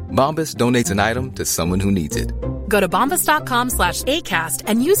purchase, Bombas donates an item to someone who needs it. Go to bombas.com/ACAST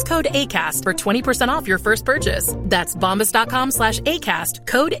and use code ACAST for 20% off your first purchase. That's bombas.com/ACAST,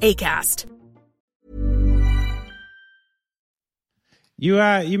 code ACAST.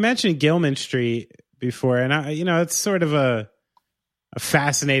 You mentioned Gilman Street before, and it's sort of a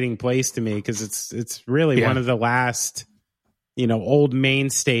fascinating place to me because it's really one of the last old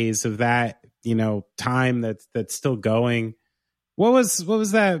mainstays of that time that's still going. What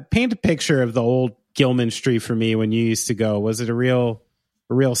was that? Paint a picture of the old Gilman Street for me when you used to go. Was it a real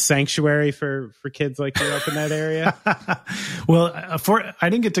sanctuary for kids like you up in that area? Well, I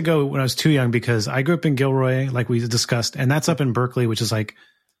didn't get to go when I was too young because I grew up in Gilroy, like we discussed, and that's up in Berkeley, which is like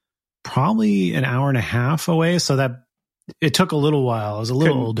probably an hour and a half away. So that it took a little while. I was a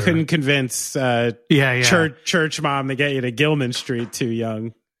little older. Couldn't convince church mom to get you to Gilman Street too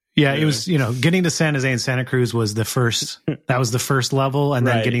young. Yeah, it was, getting to San Jose and Santa Cruz was the first, that was the first level. And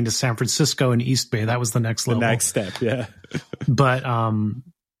then getting to San Francisco and East Bay, that was the next level. The next step, yeah. But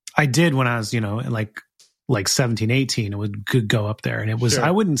I did when I was, like 17, 18, could go up there. And it was,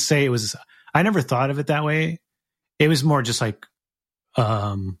 I wouldn't say it was, I never thought of it that way. It was more just like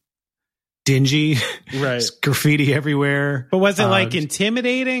dingy, right? Graffiti everywhere. But was it like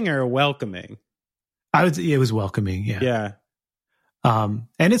intimidating or welcoming? It was welcoming, yeah. Yeah.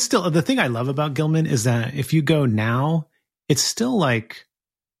 And it's still, the thing I love about Gilman is that if you go now, it's still like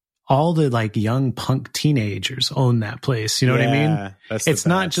all the like young punk teenagers own that place. You know what I mean? It's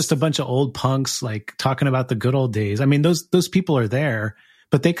not just a bunch of old punks like talking about the good old days. I mean, those people are there,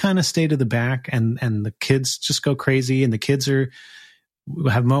 but they kind of stay to the back and the kids just go crazy, and the kids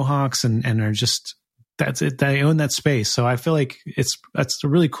have mohawks and are just, that's it. They own that space. So I feel like that's a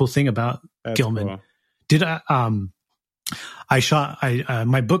really cool thing about Gilman. Cool.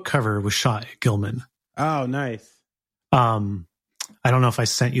 My book cover was shot at Gilman. Oh, nice. I don't know if I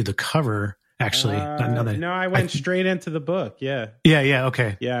sent you the cover, actually. No, I went straight into the book. Yeah. Yeah.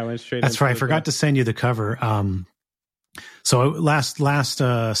 Okay. Yeah, I went straight. That's right. I forgot to send you the cover. So last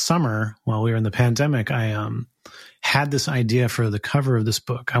summer, while we were in the pandemic, I had this idea for the cover of this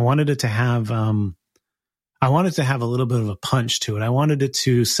book. I wanted it to have a little bit of a punch to it. I wanted it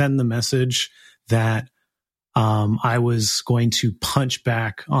to send the message that I was going to punch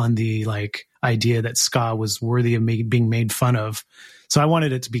back on the idea that ska was worthy of being made fun of. So I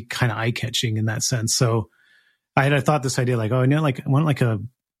wanted it to be kind of eye catching in that sense. So I thought this idea I want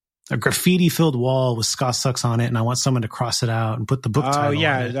a graffiti filled wall with Ska Sucks on it, and I want someone to cross it out and put the book title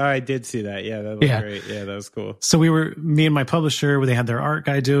on it. Oh, I did see that. Yeah, that was great. Yeah, that was cool. So me and my publisher, where they had their art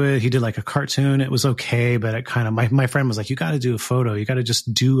guy do it. He did like a cartoon. It was okay, but it kind of, my friend was like, you got to do a photo. You got to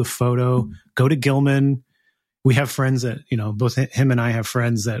just do a photo. Go to Gilman. We have friends that, both him and I have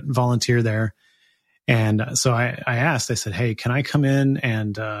friends that volunteer there. And so I asked, I said, hey, can I come in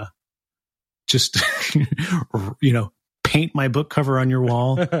and just, paint my book cover on your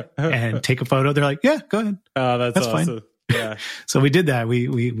wall and take a photo? They're like, yeah, go ahead. Oh, that's awesome. Fine. Yeah. So we did that.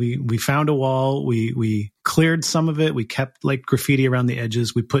 We found a wall. We cleared some of it. We kept like graffiti around the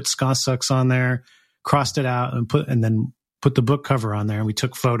edges. We put Ska Sucks on there, crossed it out, and then put the book cover on there. And we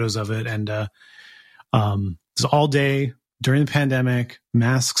took photos of it. And it was all day during the pandemic,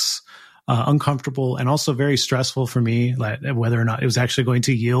 masks, uncomfortable, and also very stressful for me, like whether or not it was actually going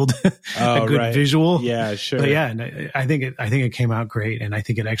to yield a good visual. Yeah, sure. But yeah, and I think it came out great, and I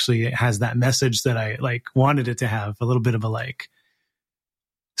think it actually has that message that I wanted it to have, a little bit of a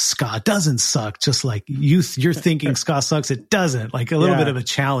ska doesn't suck, just like you're thinking ska sucks. It doesn't. Like a little bit of a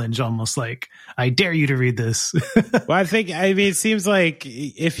challenge, almost like, I dare you to read this. Well, it seems like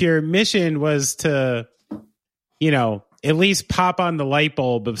if your mission was to, at least pop on the light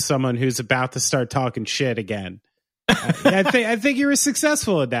bulb of someone who's about to start talking shit again, I think you were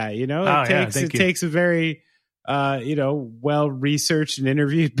successful at that. You know, it takes a very well researched and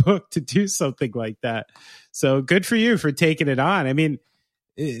interviewed book to do something like that. So good for you for taking it on. I mean,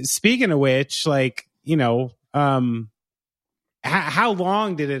 speaking of which, like, how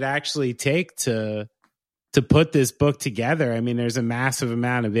long did it actually take to put this book together? I mean, there's a massive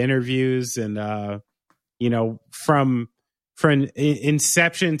amount of interviews and, from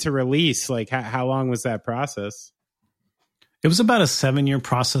inception to release, like how long was that process? It was about a 7-year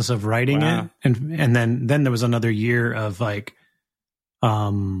process of writing it. And then there was another year of like,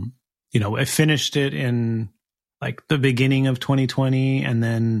 I finished it in like the beginning of 2020, and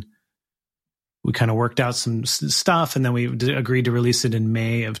then we kind of worked out some stuff, and then we agreed to release it in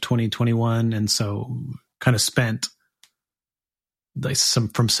May of 2021. And so kind of spent like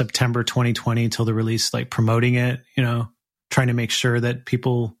from September 2020 till the release, like promoting it, trying to make sure that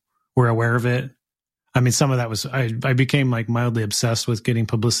people were aware of it. I mean, some of that was, I became like mildly obsessed with getting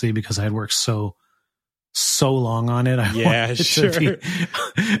publicity because I had worked so long on it. I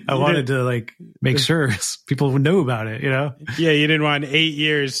wanted to like make sure people would know about it, Yeah, you didn't want 8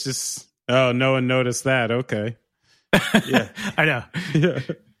 years just, oh, no one noticed that. Okay. Yeah, I know. Yeah.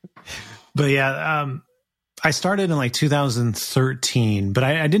 But yeah, I started in like 2013, but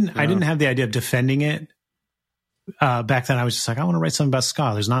I didn't have the idea of defending it. Back then I was just like, I want to write something about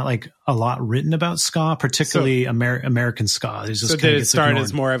ska. There's not like a lot written about ska, particularly American ska. There's just so did it start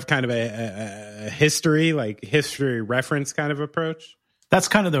as more of kind of a history reference kind of approach? That's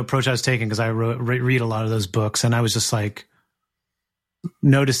kind of the approach I was taking, because I read a lot of those books, and I was just like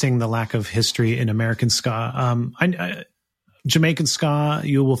noticing the lack of history in American ska. Jamaican ska,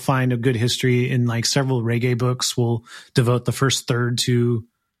 you will find a good history in like several reggae books. Will devote the first third to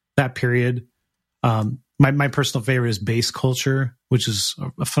that period. My personal favorite is Bass Culture, which is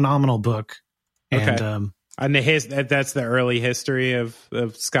a phenomenal book. Okay. And that's the early history of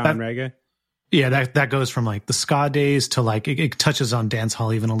ska and reggae. Yeah, that goes from like the ska days to like it touches on dance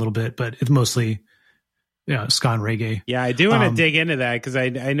hall even a little bit, but it's mostly ska and reggae. Yeah, I do want to dig into that, because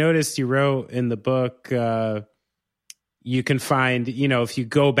I noticed you wrote in the book you can find, if you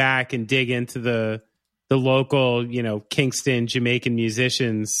go back and dig into the local, Kingston Jamaican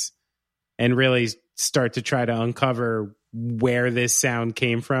musicians and really start to try to uncover where this sound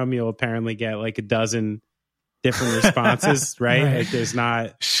came from, you'll apparently get like a dozen different responses, right? Like there's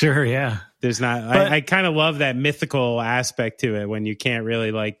not... Sure, yeah. There's not... I kind of love that mythical aspect to it when you can't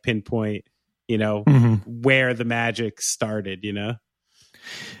really like pinpoint, where the magic started,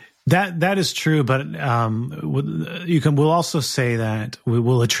 That is true, but we'll also say that we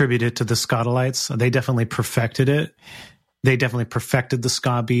will attribute it to the Scotalites. They definitely perfected it. They definitely perfected the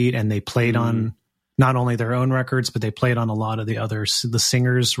ska beat, and they played on not only their own records, but they played on a lot of the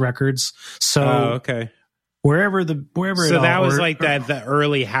singers' records. So okay, wherever so that was like the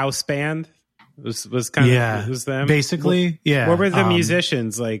early house band was kind of was them basically. What were the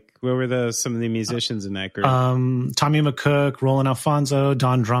musicians like? What were some of the musicians in that group? Tommy McCook, Roland Alfonso,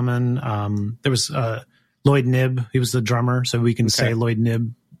 Don Drummond. There was Lloyd Knibb. He was the drummer, so we can say Lloyd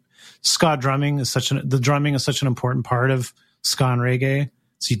Knibb. Ska drumming is such an important part of ska and reggae.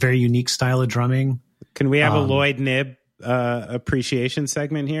 It's a very unique style of drumming. Can we have a Lloyd Knibb appreciation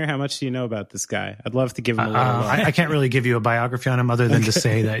segment here? How much do you know about this guy? I'd love to give him a little I can't really give you a biography on him other than to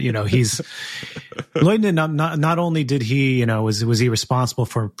say that, he's Lloyd Knibb. Not only did he, was he responsible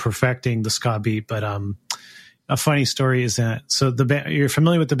for perfecting the ska beat, but a funny story is that, so the band, you're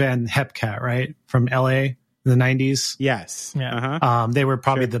familiar with the band Hepcat, right? From LA in the 90s? Yes. Yeah. Uh-huh. They were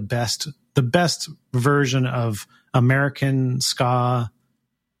probably the best version of American ska,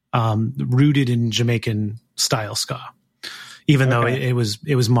 rooted in Jamaican style ska, even though it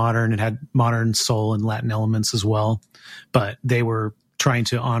was modern. It had modern soul and Latin elements as well, but they were trying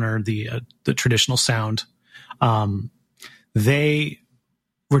to honor the traditional sound. They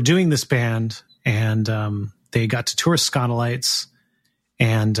were doing this band, and they got to tour Scotalites,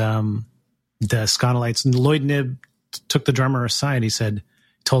 and the Scotalites, and Lloyd Knibb took the drummer aside. He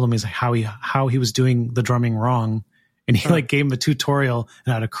told him how he was doing the drumming wrong. And he gave him a tutorial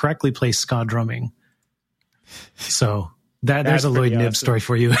on how to correctly play ska drumming. So there's a Lloyd Knibb story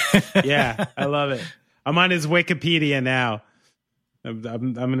for you. Yeah, I love it. I'm on his Wikipedia now.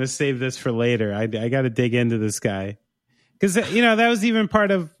 I'm going to save this for later. I got to dig into this guy, because that was even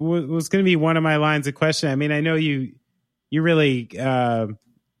part of what was going to be one of my lines of question. I mean, I know you really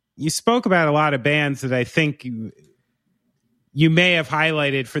you spoke about a lot of bands that I think you may have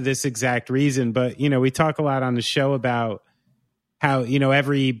highlighted for this exact reason, but we talk a lot on the show about how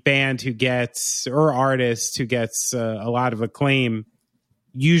every band who gets, or artist who gets a lot of acclaim,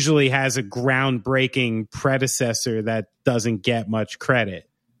 usually has a groundbreaking predecessor that doesn't get much credit.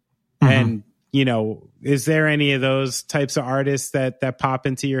 Mm-hmm. And, you know, is there any of those types of artists that pop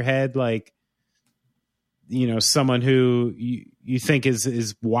into your head? Like, you know, someone who you think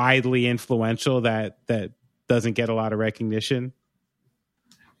is widely influential that doesn't get a lot of recognition?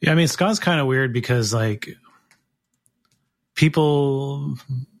 Yeah, I mean, ska's kind of weird because, like,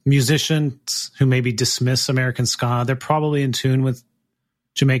 musicians who maybe dismiss American ska, they're probably in tune with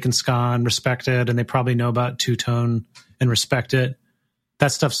Jamaican ska and respect it, and they probably know about two-tone and respect it.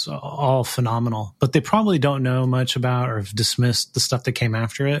 That stuff's all phenomenal, but they probably don't know much about or have dismissed the stuff that came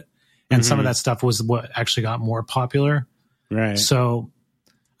after it. And some of that stuff was what actually got more popular. Right. So,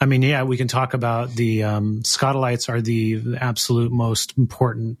 I mean, yeah, we can talk about the Skatalites are the absolute most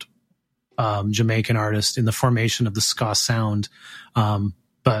important Jamaican artist in the formation of the ska sound.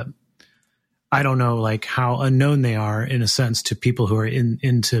 But I don't know, like, how unknown they are in a sense to people who are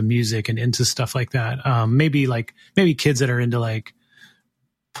into music and into stuff like that. Maybe kids that are into like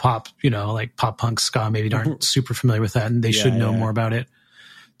pop, you know, like pop punk ska, maybe aren't super familiar with that, and they should know more about it.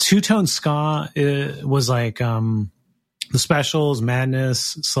 Two-tone ska was like the Specials,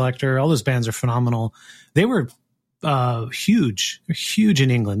 Madness, Selector. All those bands are phenomenal. They were huge in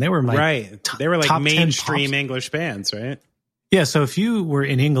England. They were like they were like mainstream English bands, right? Yeah. So if you were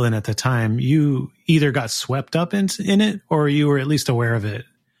in England at the time, you either got swept up in it, or you were at least aware of it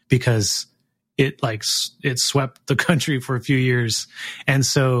because it swept the country for a few years, and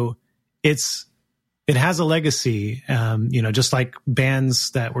so it has a legacy, you know, just like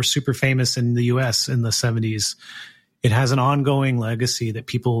bands that were super famous in the US in the 70s. It has an ongoing legacy that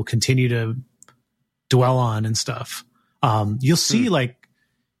people continue to dwell on and stuff. You'll see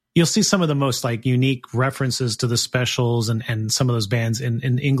some of the most like unique references to the Specials and some of those bands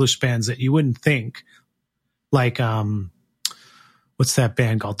in English bands that you wouldn't think. Like, what's that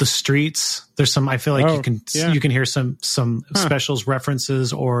band called? The Streets. There's some, I feel like you can hear some Specials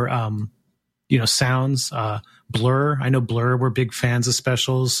references or, you know, sounds. Blur. I know Blur were big fans of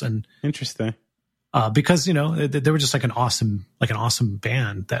Specials, and interesting because, you know, they were just like an awesome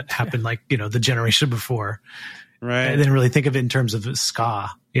band that happened like, you know, the generation before. Right. I didn't really think of it in terms of ska,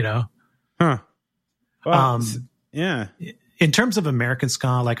 you know. Huh. Well, yeah. In terms of American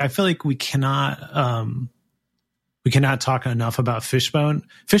ska, like, I feel like we cannot talk enough about Fishbone.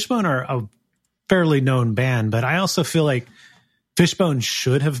 Fishbone are a fairly known band, but I also feel like Fishbone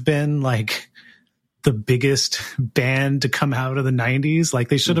should have been like the biggest band to come out of the 90s. Like,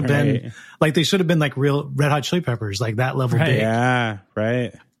 they should have been like real Red Hot Chili Peppers, like that level big. Yeah,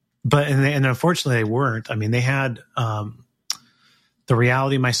 right. But and unfortunately they weren't. I mean, they had The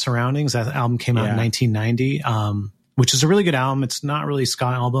Reality of My Surroundings. That album came out in 1990, which is a really good album. It's not really a ska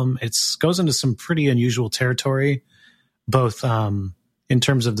album. It goes into some pretty unusual territory, both in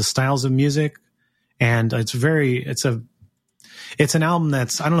terms of the styles of music, and it's an album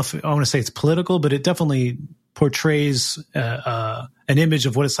that's, I don't know if I want to say it's political, but it definitely portrays an image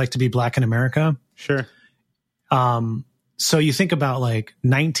of what it's like to be Black in America. Sure. So you think about like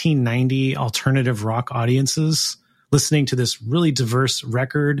 1990 alternative rock audiences listening to this really diverse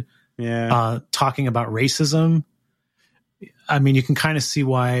record, talking about racism. I mean, you can kind of see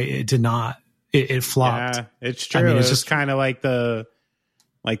why it did not. It flopped. Yeah, it's true. I mean, it's just kind of like the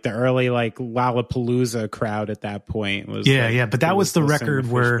early like Lollapalooza crowd at that point was. Yeah, but that was the record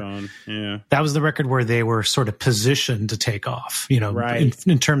where that was the record where they were sort of positioned to take off. You know, right.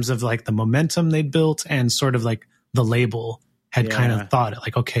 in terms of like the momentum they'd built and sort of like the label had kind of thought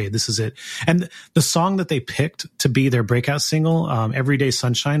like, okay, this is it. And the song that they picked to be their breakout single, Everyday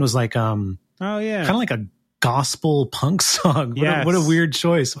Sunshine, was like, kind of like a gospel punk song. What a weird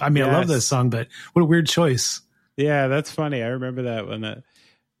choice. I mean, I love this song, but what a weird choice. Yeah, that's funny. I remember that one.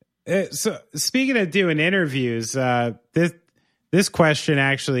 So speaking of doing interviews, this question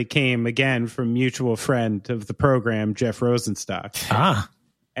actually came again from mutual friend of the program, Jeff Rosenstock.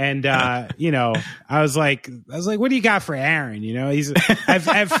 And, you know, I was like, what do you got for Aaron? You know, he's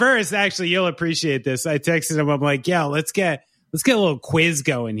at first, actually, you'll appreciate this. I texted him. I'm like, yo, let's get a little quiz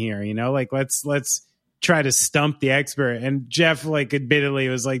going here. You know, like let's try to stump the expert. And Jeff, like, admittedly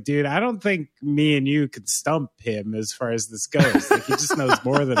was like, dude, I don't think me and you could stump him as far as this goes. Like, he just knows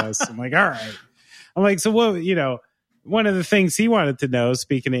more than us. I'm like, all right. I'm like, so what, you know, one of the things he wanted to know,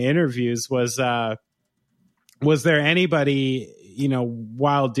 speaking of interviews, was there anybody, you know,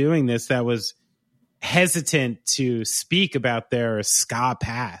 while doing this that was hesitant to speak about their ska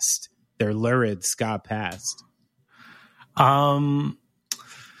past, their lurid ska past?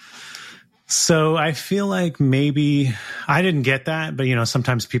 So I feel like maybe I didn't get that, but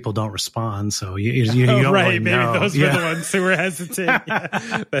sometimes people don't respond. So you don't right. really Maybe know. those were the ones who were hesitant.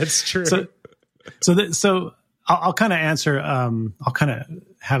 Yeah, that's true. So I'll kind of answer. I'll kind of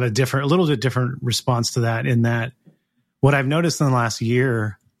have a little bit different response to that. In that, what I've noticed in the last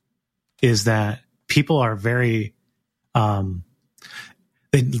year is that people are very,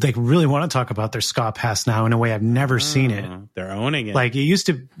 they really want to talk about their ska past now in a way I've never seen it. They're owning it. Like it used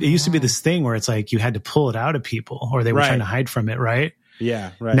to be this thing where it's like you had to pull it out of people, or they were trying to hide from it, right?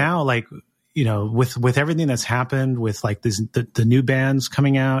 Yeah, right. Now, like, with everything that's happened with like the new bands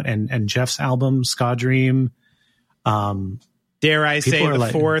coming out and Jeff's album Ska Dream, dare I say the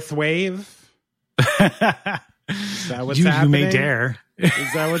fourth wave? Is that what's happening? You may dare.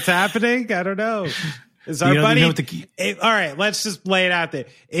 Is that what's happening? I don't know. Is our buddy? All right, let's just lay it out there.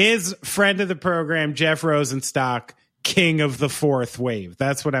 Is friend of the program Jeff Rosenstock king of the fourth wave?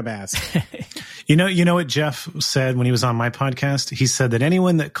 That's what I'm asking. You know what Jeff said when he was on my podcast? He said that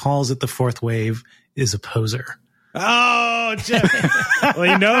anyone that calls it the fourth wave is a poser. Oh, Jeff. Well,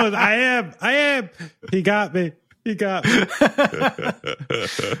 he knows I am. He got me.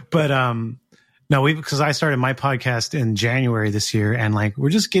 But no, because I started my podcast in January this year, and like we're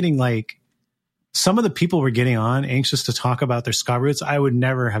just getting like some of the people we're getting on anxious to talk about their ska roots. I would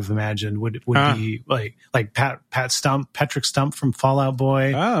never have imagined would be like Patrick Stump from Fall Out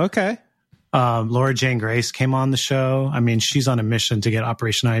Boy. Oh, okay. Laura Jane Grace came on the show. I mean, she's on a mission to get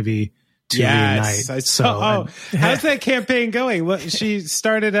Operation Ivy to reunite. How's that campaign going? She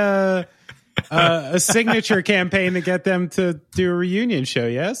started a signature campaign to get them to do a reunion show.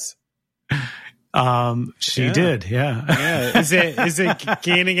 Yes. She did. Yeah. Is it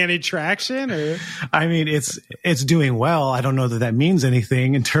gaining any traction, or? I mean, it's doing well. I don't know that means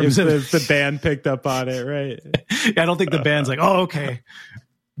anything in terms of the band picked up on it. Right. I don't think the band's like, oh, okay,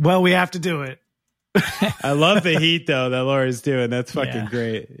 well, we have to do it. I love the heat though that Laura's doing. That's fucking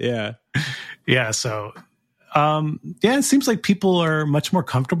great. Yeah. Yeah. So, it seems like people are much more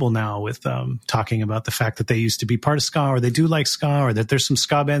comfortable now with, talking about the fact that they used to be part of ska, or they do like ska, or that there's some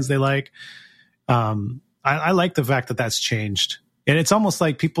ska bands they like. I like the fact that that's changed, and it's almost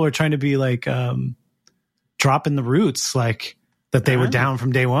like people are trying to be like dropping the roots, like that they were down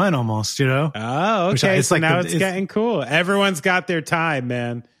from day one, almost. Oh, okay. It's like now it's getting cool. Everyone's got their time,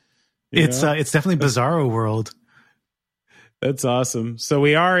 man. It's definitely Bizarro world. That's awesome. So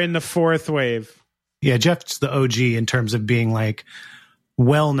we are in the fourth wave. Yeah, Jeff's the OG in terms of being like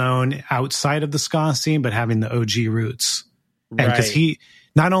well known outside of the ska scene, but having the OG roots, and because he.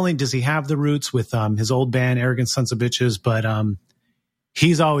 Not only does he have the roots with his old band, Arrogant Sons of Bitches, but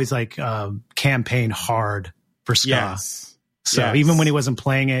he's always like campaigned hard for ska. Yes. So even when he wasn't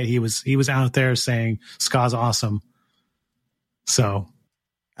playing it, he was out there saying ska's awesome. So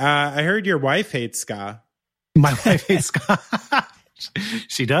I heard your wife hates ska. My wife hates ska.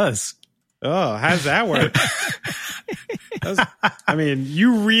 She does. Oh, how's that work? I mean,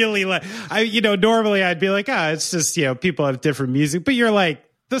 you really like, normally I'd be like, it's just, people have different music, but you're like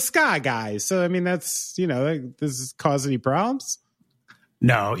the ska guy. So, I mean, that's, does this cause any problems?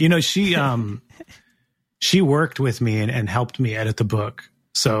 No, she worked with me and helped me edit the book.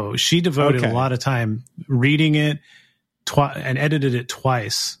 So she devoted a lot of time reading it and edited it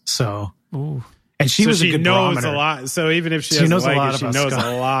twice. So, ooh. And she knows a lot. So even if she doesn't like it, she knows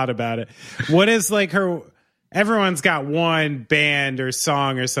a lot about it. What is like everyone's got one band or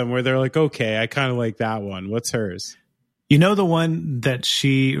song or something where they're like, okay, I kind of like that one. What's hers? The one that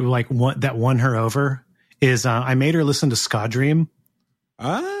she that won her over is I made her listen to Ska Dream.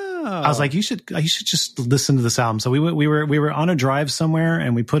 Oh, I was like, you should just listen to this album. So we were on a drive somewhere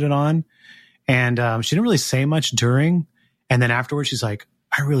and we put it on, and she didn't really say much during, and then afterwards she's like,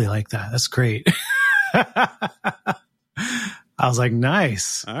 I really like that. That's great. I was like,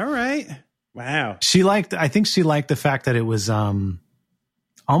 nice. All right. Wow. I think she liked the fact that it was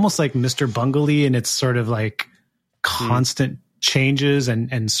almost like Mr. Bungle-y, and it's sort of like constant changes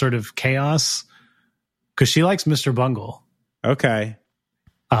and sort of chaos, because she likes Mr. Bungle. Okay.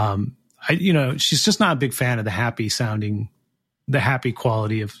 She's just not a big fan of the happy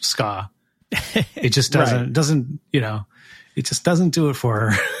quality of ska. It just doesn't it just doesn't do it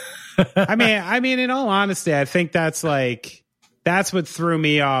for her. I mean, in all honesty, I think that's what threw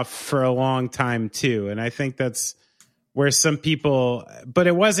me off for a long time too. And I think that's where some people, but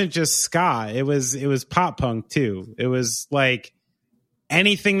it wasn't just ska. It was pop punk too. It was like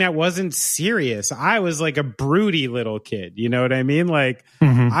anything that wasn't serious. I was like a broody little kid. You know what I mean? Like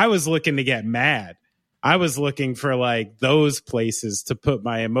I was looking to get mad. I was looking for like those places to put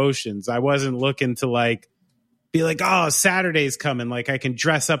my emotions. I wasn't looking to like be like, oh, Saturday's coming. Like I can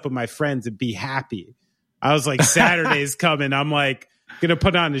dress up with my friends and be happy. I was like, Saturday's coming. I'm like going to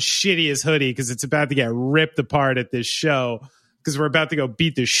put on the shittiest hoodie because it's about to get ripped apart at this show because we're about to go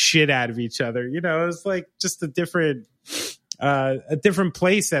beat the shit out of each other. You know, it was like just a different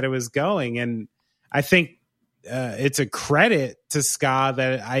place that it was going. And I think it's a credit to ska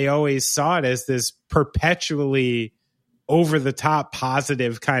that I always saw it as this perpetually over the top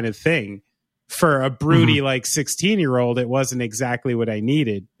positive kind of thing. For a broody like 16-year-old, it wasn't exactly what I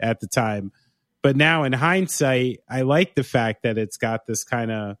needed at the time. But now in hindsight, I like the fact that it's got this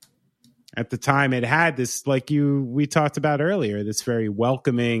kind of, at the time it had this, like we talked about earlier, this very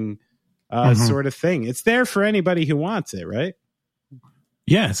welcoming sort of thing. It's there for anybody who wants it, right?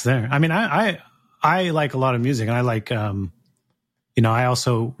 Yeah, it's there. I mean, I like a lot of music, and I like, I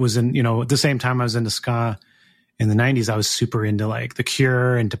also was in, at the same time I was into ska in the 90s, I was super into like The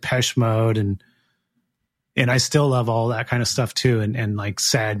Cure and Depeche Mode, and I still love all that kind of stuff too, and like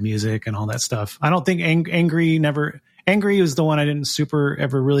sad music and all that stuff. I don't think Angry was the one I didn't super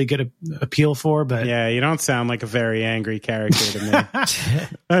ever really get a appeal for, but yeah, you don't sound like a very angry character to me.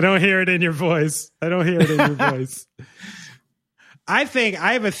 I don't hear it in your voice. I think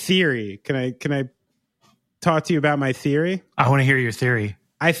I have a theory. Can I talk to you about my theory? I want to hear your theory.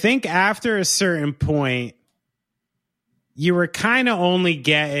 I think after a certain point, you were kind of only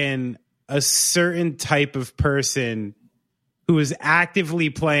getting a certain type of person who was actively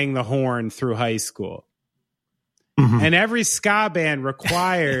playing the horn through high school. And every ska band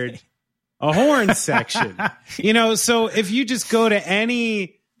required a horn section. So if you just go to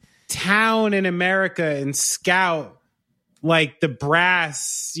any town in America and scout like the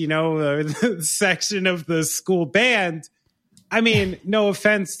brass, the section of the school band, I mean, no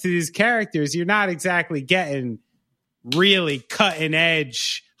offense to these characters, you're not exactly getting really cutting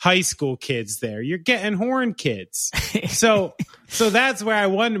edge high school kids there. You're getting horn kids. So that's where I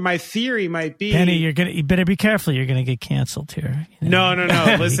wonder, my theory might be, Penny, you better be careful. You're gonna get canceled here. No.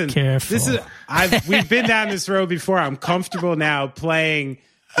 Listen, be careful. We've been down this road before. I'm comfortable now playing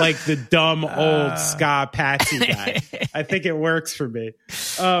like the dumb old ska Patsy guy. I think it works for me.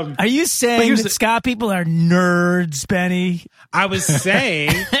 Are you saying that ska people are nerds, Benny? I was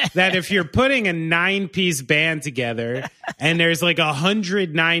saying that if you're putting a 9-piece band together and there's like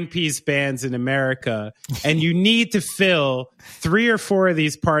 100 9-piece bands in America and you need to fill 3 or 4 of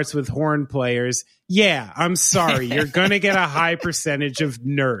these parts with horn players, yeah, I'm sorry. You're going to get a high percentage of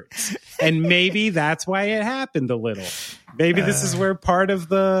nerds. And maybe that's why it happened a little. Maybe this is where part of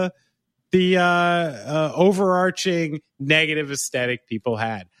the overarching negative aesthetic people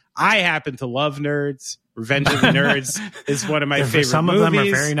had. I happen to love nerds. Revenge of the Nerds is one of my favorite some movies. Some of them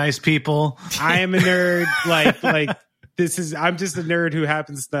are very nice people. I am a nerd. Like I'm just a nerd who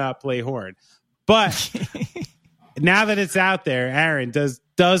happens to not play horn. But now that it's out there, Aaron, does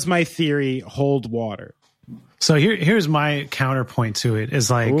my theory hold water? So here's my counterpoint to it is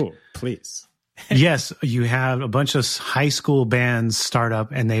like, ooh, please. Yes, you have a bunch of high school bands start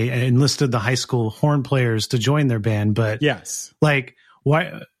up and they enlisted the high school horn players to join their band. But yes,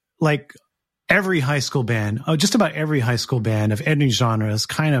 every high school band, just about every high school band of any genre is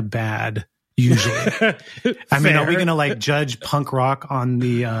kind of bad usually. I mean, are we going to like judge punk rock on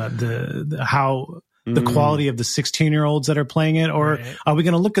the quality of the 16-year-olds that are playing it, or are we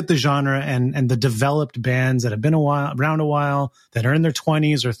going to look at the genre and the developed bands that have been around a while that are in their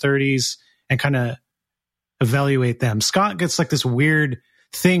 20s or 30s and kind of evaluate them? Scott gets like this weird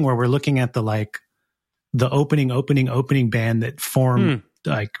thing where we're looking at the opening band that formed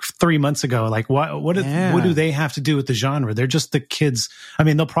like 3 months ago. Like what do they have to do with the genre? They're just the kids. I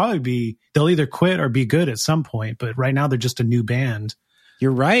mean, they'll either quit or be good at some point, but right now they're just a new band.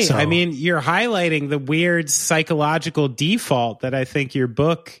 You're right. So, I mean, you're highlighting the weird psychological default that I think your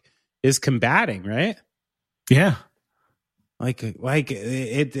book is combating, right? Yeah. Like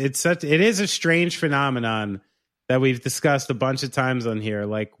it is a strange phenomenon that we've discussed a bunch of times on here.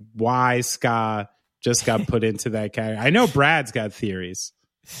 Like why ska just got put into that category. I know Brad's got theories.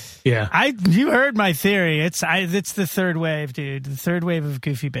 Yeah. You heard my theory. It's the third wave, dude. The third wave of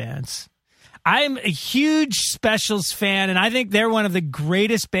goofy bands. I'm a huge Specials fan, and I think they're one of the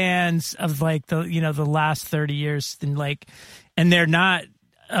greatest bands of like the last 30 years. And they're not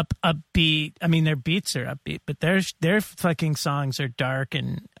upbeat. I mean, their beats are upbeat, but their fucking songs are dark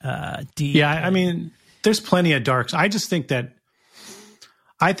and deep. Yeah, I mean, there's plenty of darks. I just think that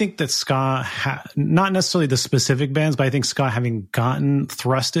ska, not necessarily the specific bands, but I think ska having gotten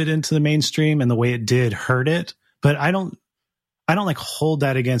thrusted into the mainstream and the way it did hurt it. But I don't like hold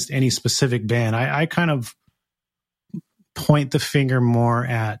that against any specific band. I kind of point the finger more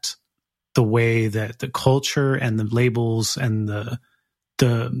at the way that the culture and the labels and the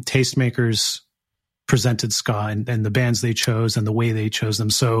tastemakers presented ska and the bands they chose and the way they chose them.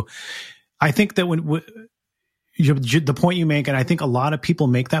 So I think that when the point you make, and I think a lot of people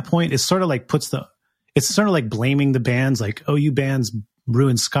make that point, it's sort of like it's sort of like blaming the bands, like, oh, you bands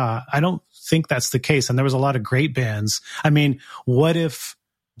ruined ska. I don't think that's the case. And there was a lot of great bands. I mean, what if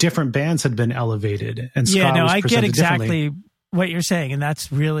different bands had been elevated and ska was I get exactly differently? What you're saying, and that's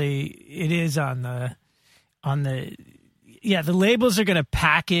really, it is on the the labels are going to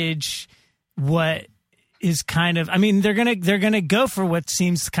package what is kind of, I mean, they're going to go for what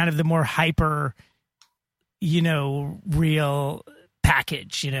seems kind of the more hyper, real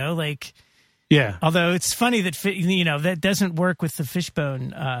package, like. Yeah. Although it's funny that, that doesn't work with the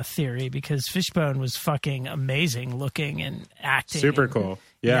Fishbone theory, because Fishbone was fucking amazing looking and acting. Super cool.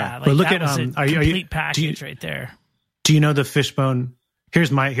 Yeah. Like, but look at a complete package right there. Do you know the Fishbone?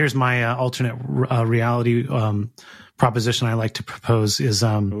 Here's my alternate reality proposition I like to propose is,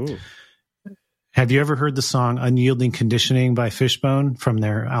 have you ever heard the song Unyielding Conditioning by Fishbone from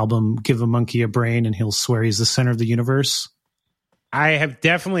their album Give a Monkey a Brain and He'll Swear He's the Center of the Universe? I have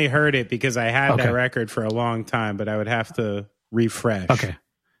definitely heard it because I had that record for a long time, but I would have to refresh. Okay.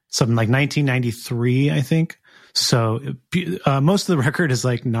 Something like 1993, I think. So most of the record is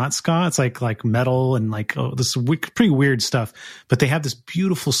like not ska. It's like metal and like this pretty weird stuff. But they have this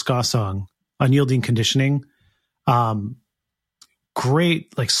beautiful ska song, Unyielding Conditioning.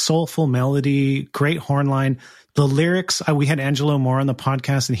 Great, like soulful melody, great horn line. The lyrics, we had Angelo Moore on the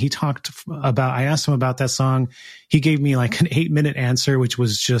podcast and he talked about, I asked him about that song. He gave me like an 8-minute answer, which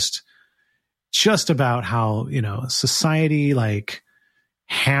was just about how, society like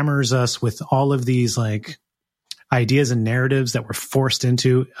hammers us with all of these like ideas and narratives that we're forced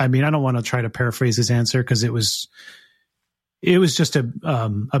into. I mean, I don't want to try to paraphrase his answer because it was just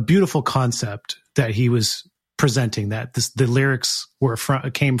a beautiful concept that he was presenting, that the lyrics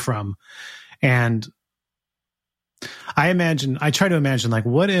came from. And I try to imagine, like,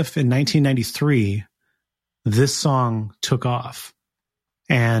 what if in 1993, this song took off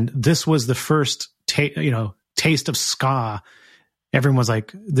and this was the first, taste of ska. Everyone was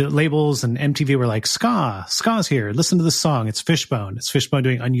like, the labels and MTV were like, ska's here. Listen to this song. It's Fishbone. It's Fishbone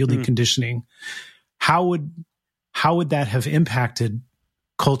doing Unyielding Conditioning. How would that have impacted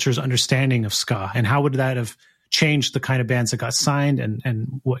culture's understanding of ska? And how would that have changed the kind of bands that got signed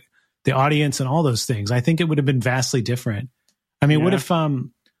and what the audience and all those things? I think it would have been vastly different. I mean, what if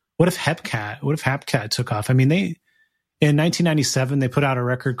Hepcat took off? I mean, in 1997, they put out a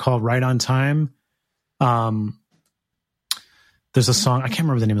record called Right on Time. There's a song, I can't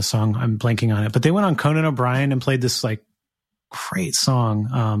remember the name of the song. I'm blanking on it, but they went on Conan O'Brien and played this like great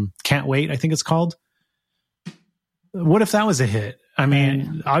song. Can't Wait, I think it's called. What if that was a hit? I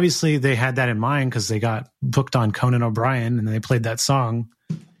mean, obviously they had that in mind because they got booked on Conan O'Brien and they played that song.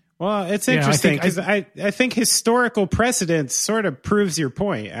 Well, it's interesting because I think historical precedent sort of proves your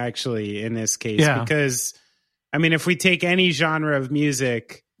point, actually, in this case. Yeah. Because, I mean, if we take any genre of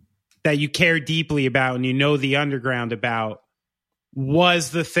music that you care deeply about and you know the underground about,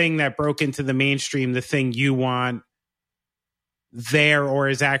 was the thing that broke into the mainstream the thing you want there, or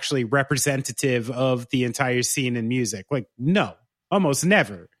is actually representative of the entire scene in music? Like, no, almost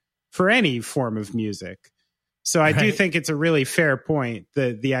never for any form of music. So I do think it's a really fair point.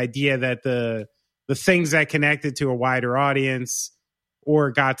 The idea that the things that connected to a wider audience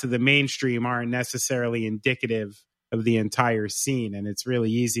or got to the mainstream aren't necessarily indicative of the entire scene. And it's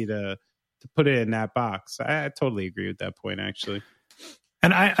really easy to put it in that box. I totally agree with that point, actually.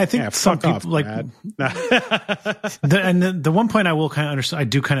 And I think some people like the one point I will kind of understand, I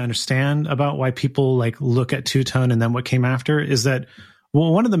do kind of understand about why people like look at Two Tone and then what came after is that,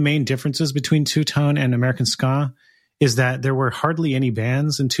 well, one of the main differences between Two Tone and American ska is that there were hardly any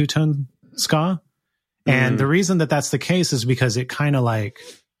bands in Two Tone ska. And the reason that that's the case is because it kind of like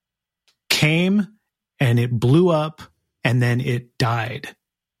came and it blew up and then it died.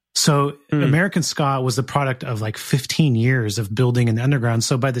 So American ska was the product of like 15 years of building in the underground.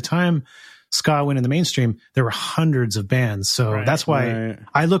 So by the time ska went in the mainstream, there were hundreds of bands. So that's why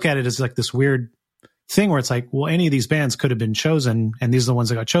I look at it as like this weird thing where it's like, well, any of these bands could have been chosen and these are the ones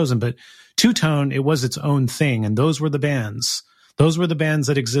that got chosen. But Two Tone, it was its own thing. And those were the bands. Those were the bands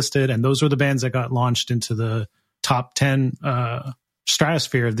that existed. And those were the bands that got launched into the top 10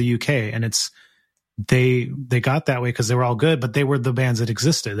 stratosphere of the UK. And they got that way because they were all good, but they were the bands that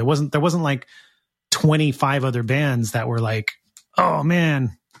existed. There wasn't like 25 other bands that were like, oh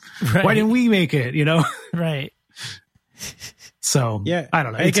man, why didn't we make it? Right. So yeah, I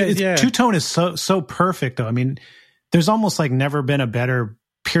don't know. Two Tone is so perfect though. I mean, there's almost like never been a better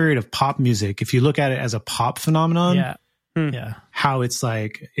period of pop music, if you look at it as a pop phenomenon, yeah, how it's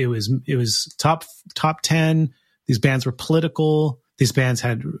like it was top 10. These bands were political. These bands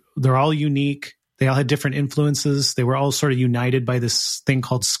they're all unique. They all had different influences. They were all sort of united by this thing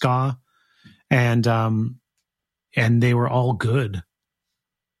called ska, and they were all good.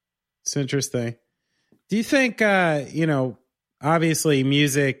 It's interesting. Do you think, obviously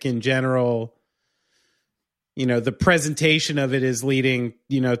music in general, the presentation of it is leading,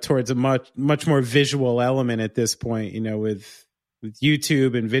 towards a much more visual element at this point, with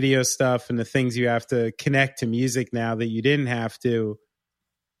YouTube and video stuff and the things you have to connect to music now that you didn't have to.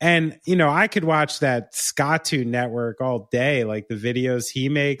 And, I could watch that Ska-Tune Network all day. Like the videos he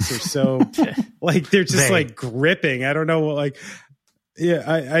makes are so like, they're just like gripping. I don't know. I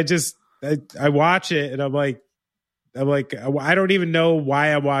watch it and I'm like, I don't even know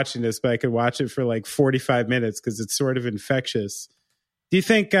why I'm watching this, but I could watch it for like 45 minutes because it's sort of infectious. Do you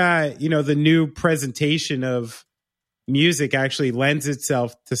think, the new presentation of music actually lends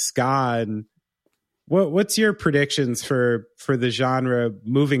itself to ska? And what's your predictions for the genre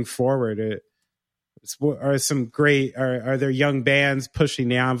moving forward? Are there young bands pushing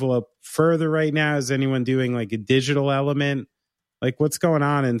the envelope further right now? Is anyone doing like a digital element? Like what's going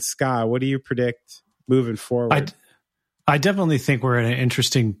on in ska? What do you predict moving forward? I definitely think we're in an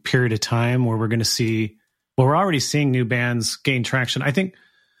interesting period of time where we're going to see, we're already seeing new bands gain traction. I think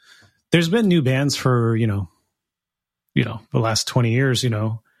there's been new bands for, the last 20 years,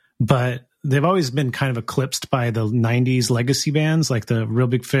 but they've always been kind of eclipsed by the 90s legacy bands like the Real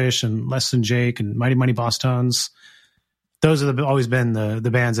Big Fish and Less Than Jake and Mighty Mighty Bosstones. Those have always been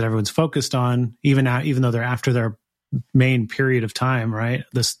the bands that everyone's focused on, even though they're after their main period of time, right?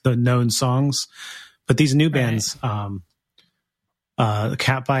 The known songs. But these new bands,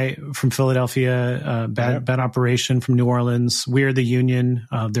 Catbite from Philadelphia, Bad Operation from New Orleans, We're the Union.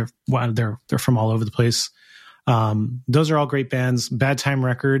 They're from all over the place. Those are all great bands. Bad Time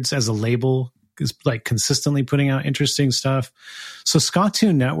Records as a label is like consistently putting out interesting stuff. So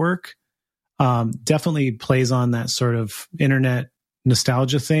Ska-Tune Network definitely plays on that sort of internet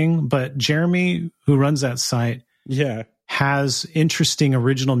nostalgia thing. But Jeremy, who runs that site, has interesting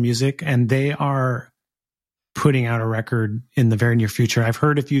original music, and they are putting out a record in the very near future. I've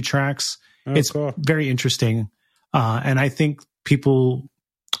heard a few tracks. It's cool. Very interesting. And I think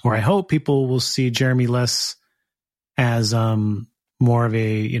I hope people will see Jeremy less as more of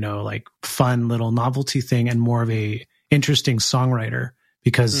a, like fun little novelty thing and more of a interesting songwriter,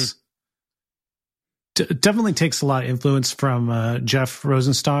 because definitely takes a lot of influence from Jeff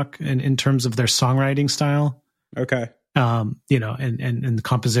Rosenstock in terms of their songwriting style. Okay. And the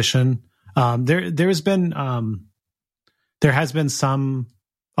composition. There has been some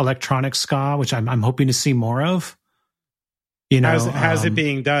electronic ska, which I'm hoping to see more of. How's it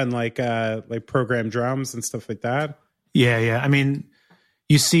being done? Like programmed drums and stuff like that? Yeah. I mean,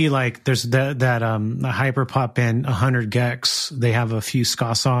 you see like there's that hyper pop band 100 Gex. They have a few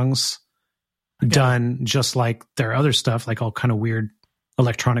ska songs done just like their other stuff, like all kind of weird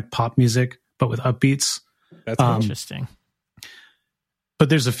electronic pop music, but with upbeats. That's interesting. But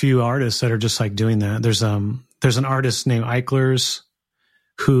there's a few artists that are just like doing that. There's an artist named Eiklers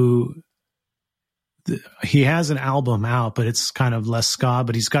who he has an album out, but it's kind of less ska,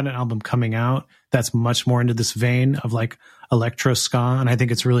 but he's got an album coming out that's much more into this vein of like electro ska. And I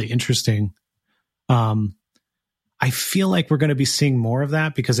think it's really interesting. I feel like we're going to be seeing more of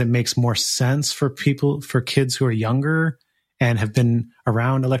that because it makes more sense for kids who are younger and have been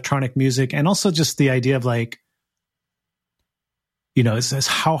around electronic music. And also just the idea of like, it's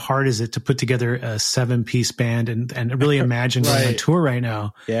how hard is it to put together a 7-piece band and really imagine going on tour right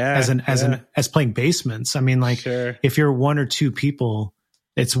now as playing basements. I mean, like if you're one or two people,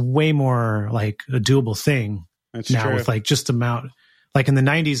 it's way more like a doable thing. That's now true. With like just amount, like in the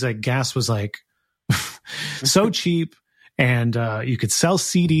 90s, like gas was like so cheap, and you could sell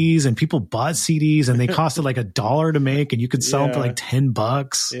CDs, and people bought CDs, and they costed like $1 to make, and you could sell them for like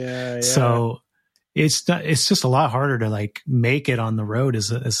 $10. Yeah. So it's just a lot harder to like make it on the road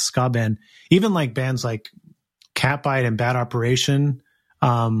as a ska band. Even like bands like Catbite and Bad Operation,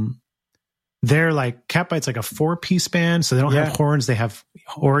 they're like, Catbite's like a 4-piece band, so they don't have horns, they have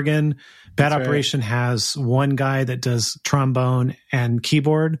organ. Bad Operation has one guy that does trombone and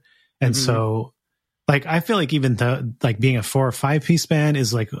keyboard, and so like I feel like even like being a 4 or 5-piece band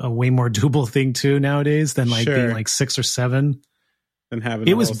is like a way more doable thing too nowadays than like being like 6 or 7.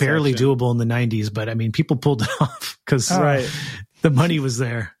 It was barely doable in the 90s, but I mean, people pulled it off because the money was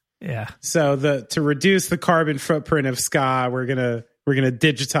there. Yeah. So to reduce the carbon footprint of ska, we're gonna We're gonna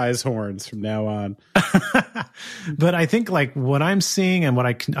digitize horns from now on. But I think like what I'm seeing and what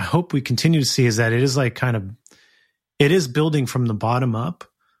I hope we continue to see is that it is like it is building from the bottom up.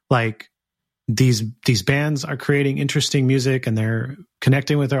 Like these bands are creating interesting music and they're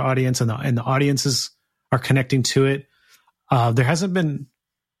connecting with their audience, and the audiences are connecting to it. There hasn't been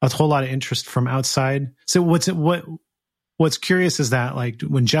a whole lot of interest from outside. So what's curious is that like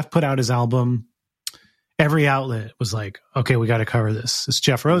when Jeff put out his album, every outlet was like, okay, we got to cover this. It's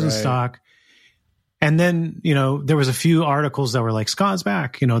Jeff Rosenstock. Right. And then, there was a few articles that were like, Ska's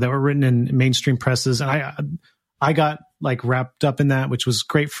back, that were written in mainstream presses. And I got like wrapped up in that, which was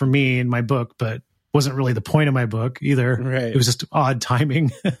great for me in my book, but wasn't really the point of my book either. Right. It was just odd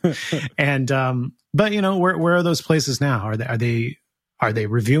timing. And, but where are those places now? Are they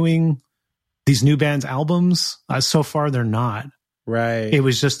reviewing these new bands' albums? So far, they're not. Right. It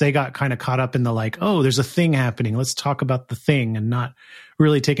was just they got kind of caught up in the like, oh, there's a thing happening. Let's talk about the thing, and not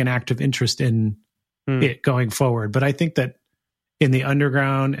really take an active interest in it going forward. But I think that in the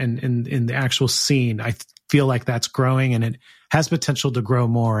underground and in the actual scene, I feel like that's growing, and it has potential to grow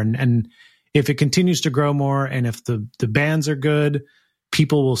more. And if it continues to grow more, and if the bands are good,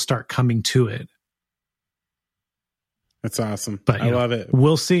 people will start coming to it. That's awesome. But I love it.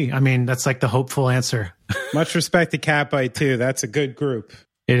 We'll see. I mean, that's like the hopeful answer. Much respect to Catbite too. That's a good group.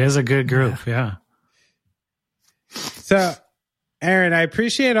 It is a good group. Yeah. So, Aaron, I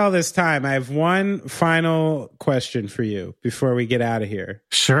appreciate all this time. I have one final question for you before we get out of here.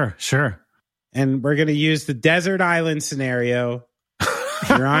 Sure. And we're going to use the desert island scenario.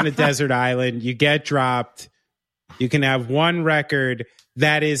 You're on a desert island. You get dropped. You can have one record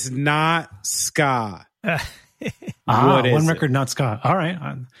that is not ska. One record, not ska. All right.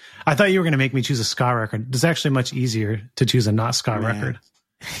 I thought you were going to make me choose a ska record. It's actually much easier to choose a not ska record.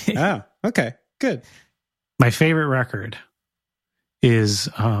 Oh, okay. Good. My favorite record is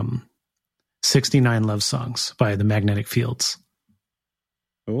 69 Love Songs by the Magnetic Fields.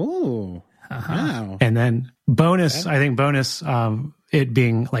 Ooh. Wow. And then bonus, it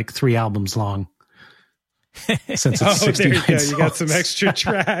being like 3 albums long. Since it's 69 there you go. songs. You got some extra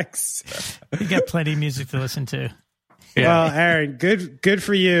tracks. You got plenty of music to listen to. Yeah. Well, Aaron, good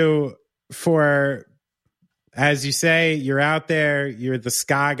for you for, as you say, you're out there, you're the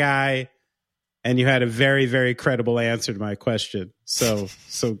ska guy, and you had a very, very credible answer to my question. So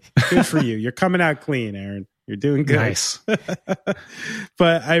good for you. You're coming out clean, Aaron. You're doing good. Nice.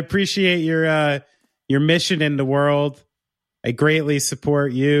 But I appreciate your mission in the world. I greatly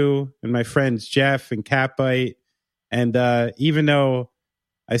support you and my friends Jeff and Catbite. And even though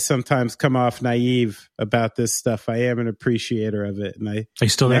I sometimes come off naive about this stuff, I am an appreciator of it. And are you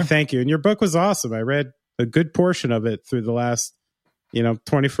still there? I thank you. And your book was awesome. I read a good portion of it through the last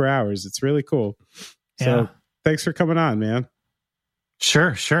 24 hours. It's really cool. So thanks for coming on, man.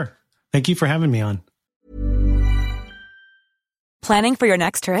 Sure. Thank you for having me on. Planning for your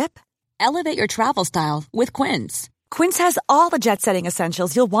next trip? Elevate your travel style with Quince. Quince has all the jet-setting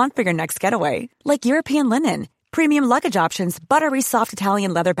essentials you'll want for your next getaway, like European linen, premium luggage options, buttery soft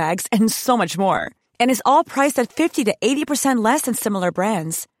Italian leather bags, and so much more. And is all priced at 50 to 80% less than similar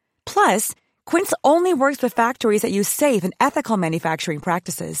brands. Plus, Quince only works with factories that use safe and ethical manufacturing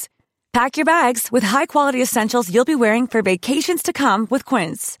practices. Pack your bags with high-quality essentials you'll be wearing for vacations to come with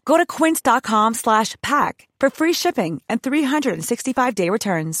Quince. Go to quince.com/pack for free shipping and 365-day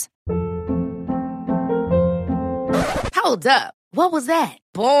returns. Hold up. What was that?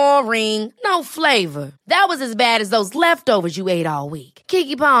 Boring. No flavor. That was as bad as those leftovers you ate all week.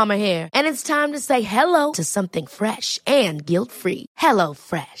 Keke Palmer here. And it's time to say hello to something fresh and guilt-free. Hello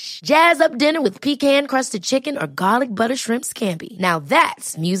Fresh. Jazz up dinner with pecan-crusted chicken or garlic butter shrimp scampi. Now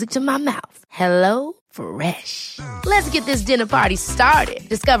that's music to my mouth. Hello Fresh. Let's get this dinner party started.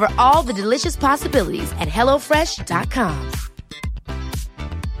 Discover all the delicious possibilities at HelloFresh.com.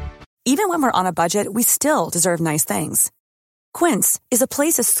 Even when we're on a budget, we still deserve nice things. Quince is a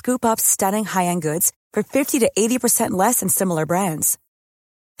place to scoop up stunning high-end goods for 50 to 80% less than similar brands.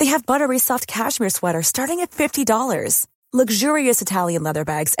 They have buttery soft cashmere sweaters starting at $50, luxurious Italian leather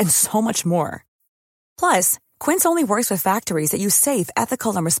bags, and so much more. Plus, Quince only works with factories that use safe,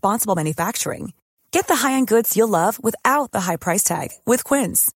 ethical, and responsible manufacturing. Get the high-end goods you'll love without the high price tag with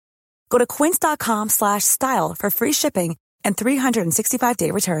Quince. Go to quince.com/style for free shipping and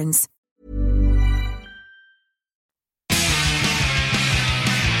 365-day returns.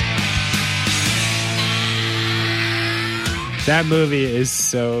 That movie is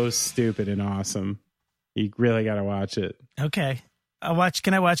so stupid and awesome. You really got to watch it. Okay.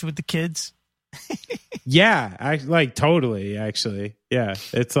 Can I watch it with the kids? Yeah, I like totally actually. Yeah,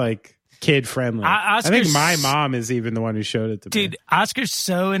 it's like kid friendly. I think my mom is even the one who showed it to me. Dude, Oscar's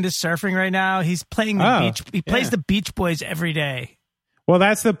so into surfing right now. He's playing the beach. He plays the Beach Boys every day. Well,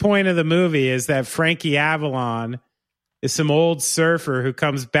 that's the point of the movie, is that Frankie Avalon is some old surfer who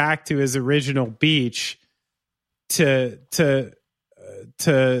comes back to his original beach to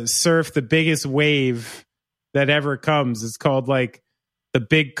surf the biggest wave that ever comes. It's called like the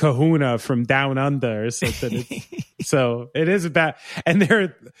Big Kahuna from Down Under or something. So it is about, and there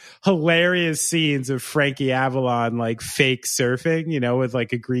are hilarious scenes of Frankie Avalon like fake surfing, with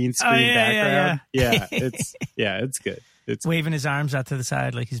like a green screen background. Yeah, it's good. It's waving his arms out to the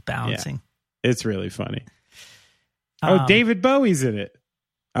side like he's balancing. Yeah, it's really funny. David Bowie's in it.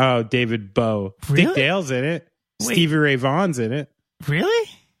 Oh, David Bowie. Really? Dick Dale's in it. Wait. Stevie Ray Vaughan's in it. Really?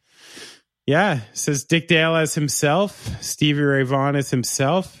 Yeah. It says Dick Dale as himself, Stevie Ray Vaughan as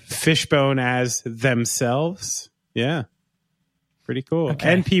himself, Fishbone as themselves. Yeah. Pretty cool.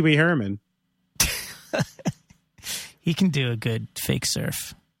 Okay. And Pee Wee Herman. He can do a good fake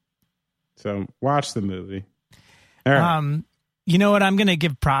surf. So watch the movie. All right. You know what? I'm going to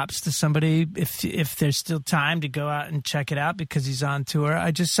give props to somebody if there's still time to go out and check it out because he's on tour.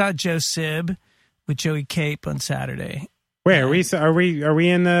 I just saw Joe Sib with Joey Cape on Saturday. Wait, are we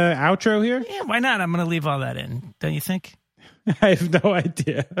in the outro here? Yeah, why not? I'm going to leave all that in. Don't you think? I have no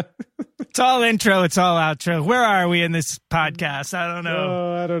idea. It's all intro. It's all outro. Where are we in this podcast? I don't know.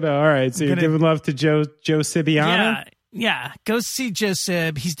 Oh, I don't know. All right. So you're giving love to Joe Sibiano? Yeah. Go see Joe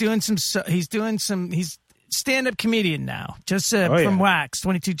Sib. He's stand-up comedian now. Joe Sib from Wax,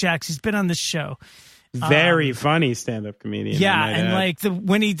 22 Jacks. He's been on this show. Very funny stand-up comedian. Yeah, and like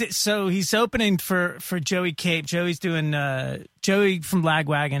when he did, so he's opening for Joey Cape. Joey's doing Joey from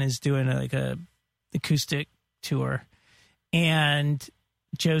Lagwagon is doing like a acoustic tour, and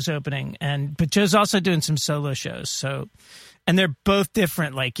Joe's opening, but Joe's also doing some solo shows. So, and they're both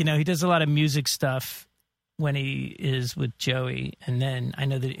different. Like he does a lot of music stuff when he is with Joey, and then I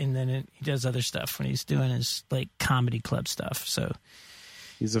know that, and then he does other stuff when he's doing his like comedy club stuff. So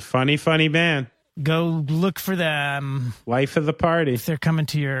he's a funny man. Go look for them. Life of the party. If they're coming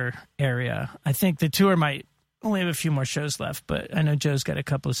to your area. I think the tour might only have a few more shows left, but I know Joe's got a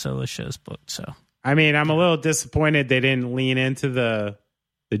couple of solo shows booked. So I mean, I'm a little disappointed they didn't lean into the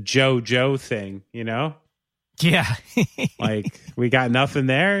Joe thing, Yeah. Like, we got nothing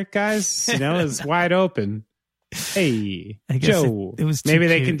there, guys. It's wide open. Hey, Joe. It was maybe cute.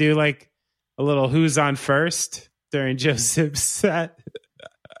 They can do like a little Who's on First during Joseph's set.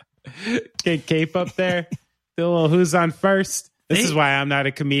 Get Cape up there. Do a little Who's on First. This is why I'm not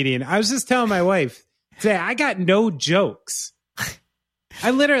a comedian. I was just telling my wife today, I got no jokes.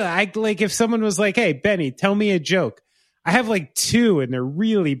 I like if someone was like, hey, Benny, tell me a joke. I have like 2 and they're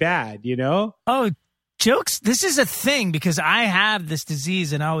really bad, Oh, jokes. This is a thing because I have this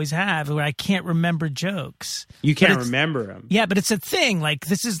disease and always have where I can't remember jokes. You can't remember them. Yeah, but it's a thing. Like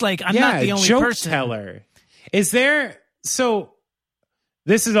this is like I'm not the only joke person. Teller. Is there? So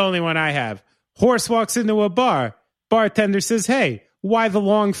this is the only one I have. Horse walks into a bar. Bartender says, "Hey, why the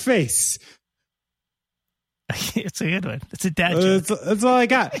long face?" It's a good one. It's a dad joke. That's all I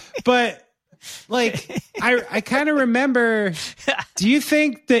got. But like, I kind of remember. Do you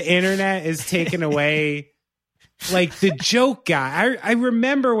think the internet is taking away like the joke guy? I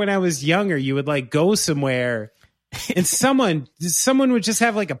remember when I was younger, you would like go somewhere and someone would just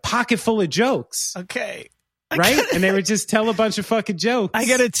have like a pocket full of jokes. Okay. Right? And they would just tell a bunch of fucking jokes. I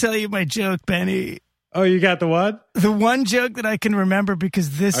got to tell you my joke, Benny. Oh, you got the one? The one joke that I can remember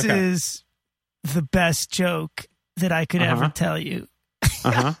because this is the best joke that I could ever tell you.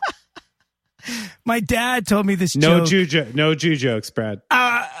 My dad told me this joke. No Jew jokes, Brad.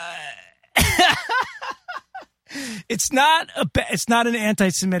 It's not an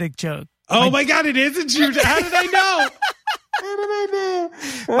anti-Semitic joke. Oh my God, it is a Jew. How did I know?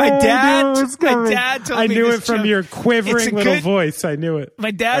 My dad told me I knew this it from joke. your quivering little voice. I knew it.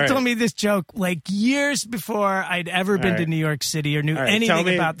 My dad told me this joke like years before I'd ever been to New York City or knew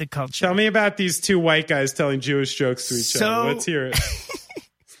anything about the culture. Tell me about these 2 white guys telling Jewish jokokes to each other. Let's hear it.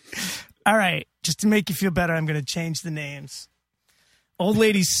 All right. Just to make you feel better, I'm going to change the names. Old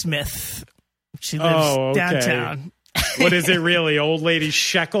Lady Smith. She lives downtown. What is it really? Old Lady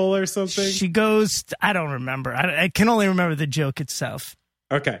Shekel or something? She goes, I don't remember. I can only remember the joke itself.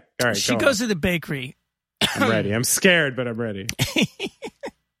 Okay. All right. She goes to the bakery. I'm ready. I'm scared, but I'm ready.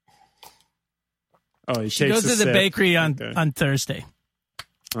 She goes to the bakery on Thursday.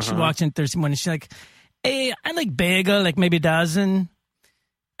 She walks in Thursday morning. She's like, hey, I like bagel, like maybe a dozen.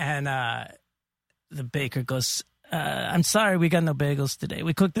 And the baker goes, I'm sorry, we got no bagels today.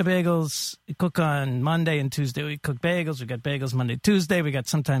 We cook the bagels. We cook on Monday and Tuesday. We cook bagels. We got bagels Monday, Tuesday. We got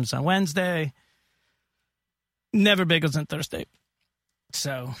sometimes on Wednesday. Never bagels on Thursday.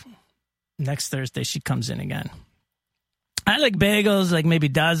 So next Thursday, she comes in again. I like bagels, like maybe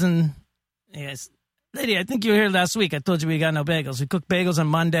dozen. Yes. Lady, I think you were here last week. I told you we got no bagels. We cook bagels on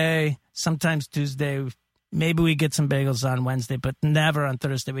Monday, sometimes Tuesday. Maybe we get some bagels on Wednesday, but never on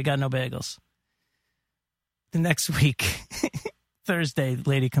Thursday. We got no bagels. The next week, Thursday,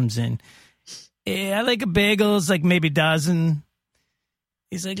 lady comes in. Yeah, I like bagels, like maybe dozen.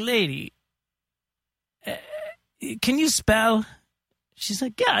 He's like, lady, can you spell? She's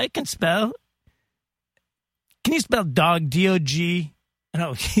like, yeah, I can spell. Can you spell dog, D-O-G?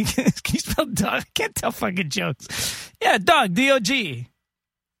 No, can you spell dog? I can't tell fucking jokes. Yeah, dog, D-O-G.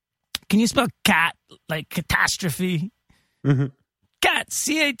 Can you spell cat, like catastrophe? Mm-hmm. Cat,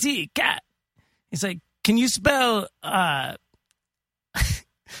 C-A-T, cat. He's like, can you spell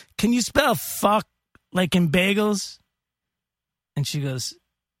fuck like in bagels? And she goes,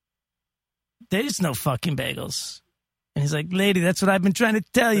 there's no fucking bagels. And he's like, lady, that's what I've been trying to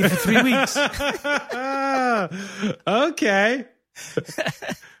tell you for 3 weeks. Okay.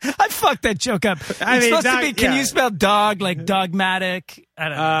 I fucked that joke up. It's supposed to be, can you spell dog like dogmatic? I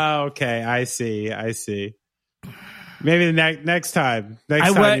don't know. Okay. I see. Maybe the next time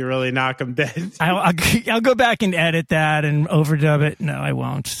you really knock them dead. I'll go back and edit that and overdub it. No, I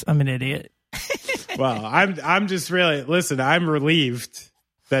won't. I'm an idiot. Well, I'm just really, listen, I'm relieved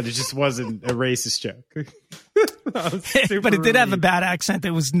that it just wasn't a racist joke. But it did have a bad accent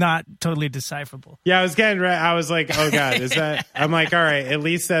that was not totally decipherable. Yeah, I was getting ready. I was like, oh God, is that? I'm like, all right, at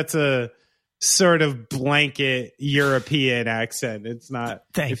least that's a sort of blanket European accent. It's not.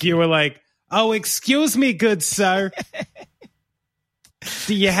 If you were like, oh, excuse me, good sir.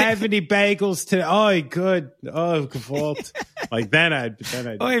 Do you have any bagels today? Oh, good. Oh, fault. Like then I'd.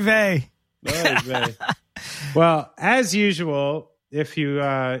 Oy vey. Oy vey. Well, as usual, if you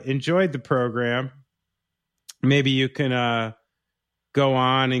enjoyed the program, maybe you can go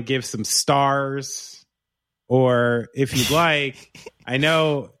on and give some stars, or if you'd like, I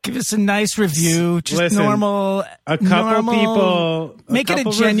know, give us a nice review. Just listen, normal. A couple people make it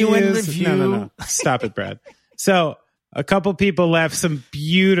a genuine review. No. Stop it, Brad. So a couple people left some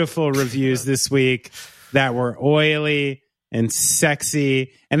beautiful reviews this week that were oily and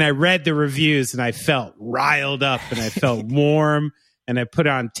sexy, and I read the reviews and I felt riled up and I felt warm. And I put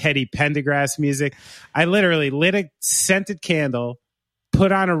on Teddy Pendergrass music. I literally lit a scented candle,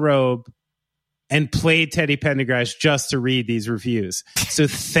 put on a robe, and played Teddy Pendergrass just to read these reviews. So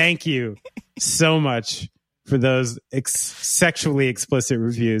thank you so much for those sexually explicit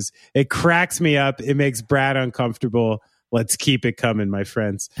reviews. It cracks me up. It makes Brad uncomfortable. Let's keep it coming, my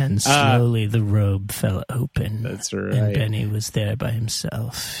friends. And slowly the robe fell open. That's right. And Benny was there by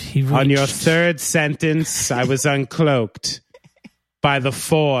himself. He reached. On your third sentence, I was uncloaked. By the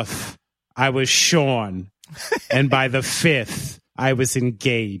fourth, I was shorn. And by the fifth, I was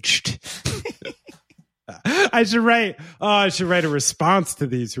engaged. I should write a response to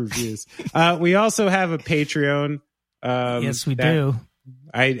these reviews. We also have a Patreon. Yes, we do.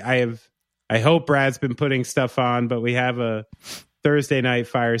 I hope Brad's been putting stuff on, but we have a Thursday night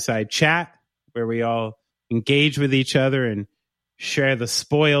fireside chat where we all engage with each other and share the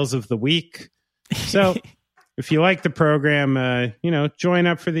spoils of the week. So if you like the program, join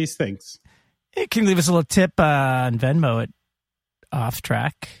up for these things. You can leave us a little tip on Venmo at Off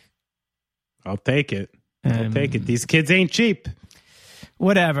Track. I'll take it. These kids ain't cheap.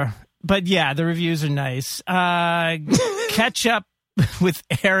 Whatever. But yeah, the reviews are nice. Catch up with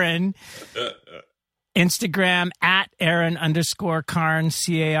Aaron. Instagram at Aaron_Carnes, Carnes.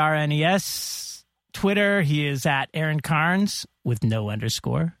 Twitter, he is at Aaron Carnes with no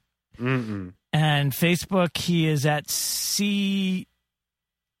underscore. Mm-mm. And Facebook, he is at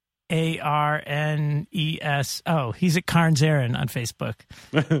Carnes. Oh, he's at Carnes Aaron on Facebook.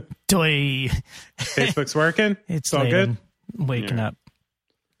 Doy. Facebook's working? It's all good? Waking up.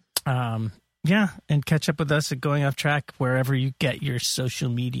 Yeah, and catch up with us at Going Off Track wherever you get your social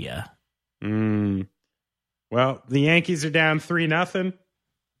media. Well, the Yankees are down 3-0.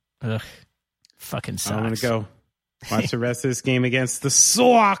 Ugh. Fucking sucks. I'm going to go watch the rest of this game against the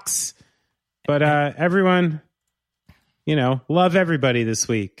Sox. But everyone, love everybody this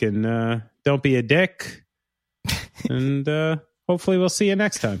week, and don't be a dick. And hopefully we'll see you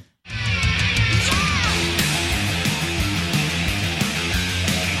next time.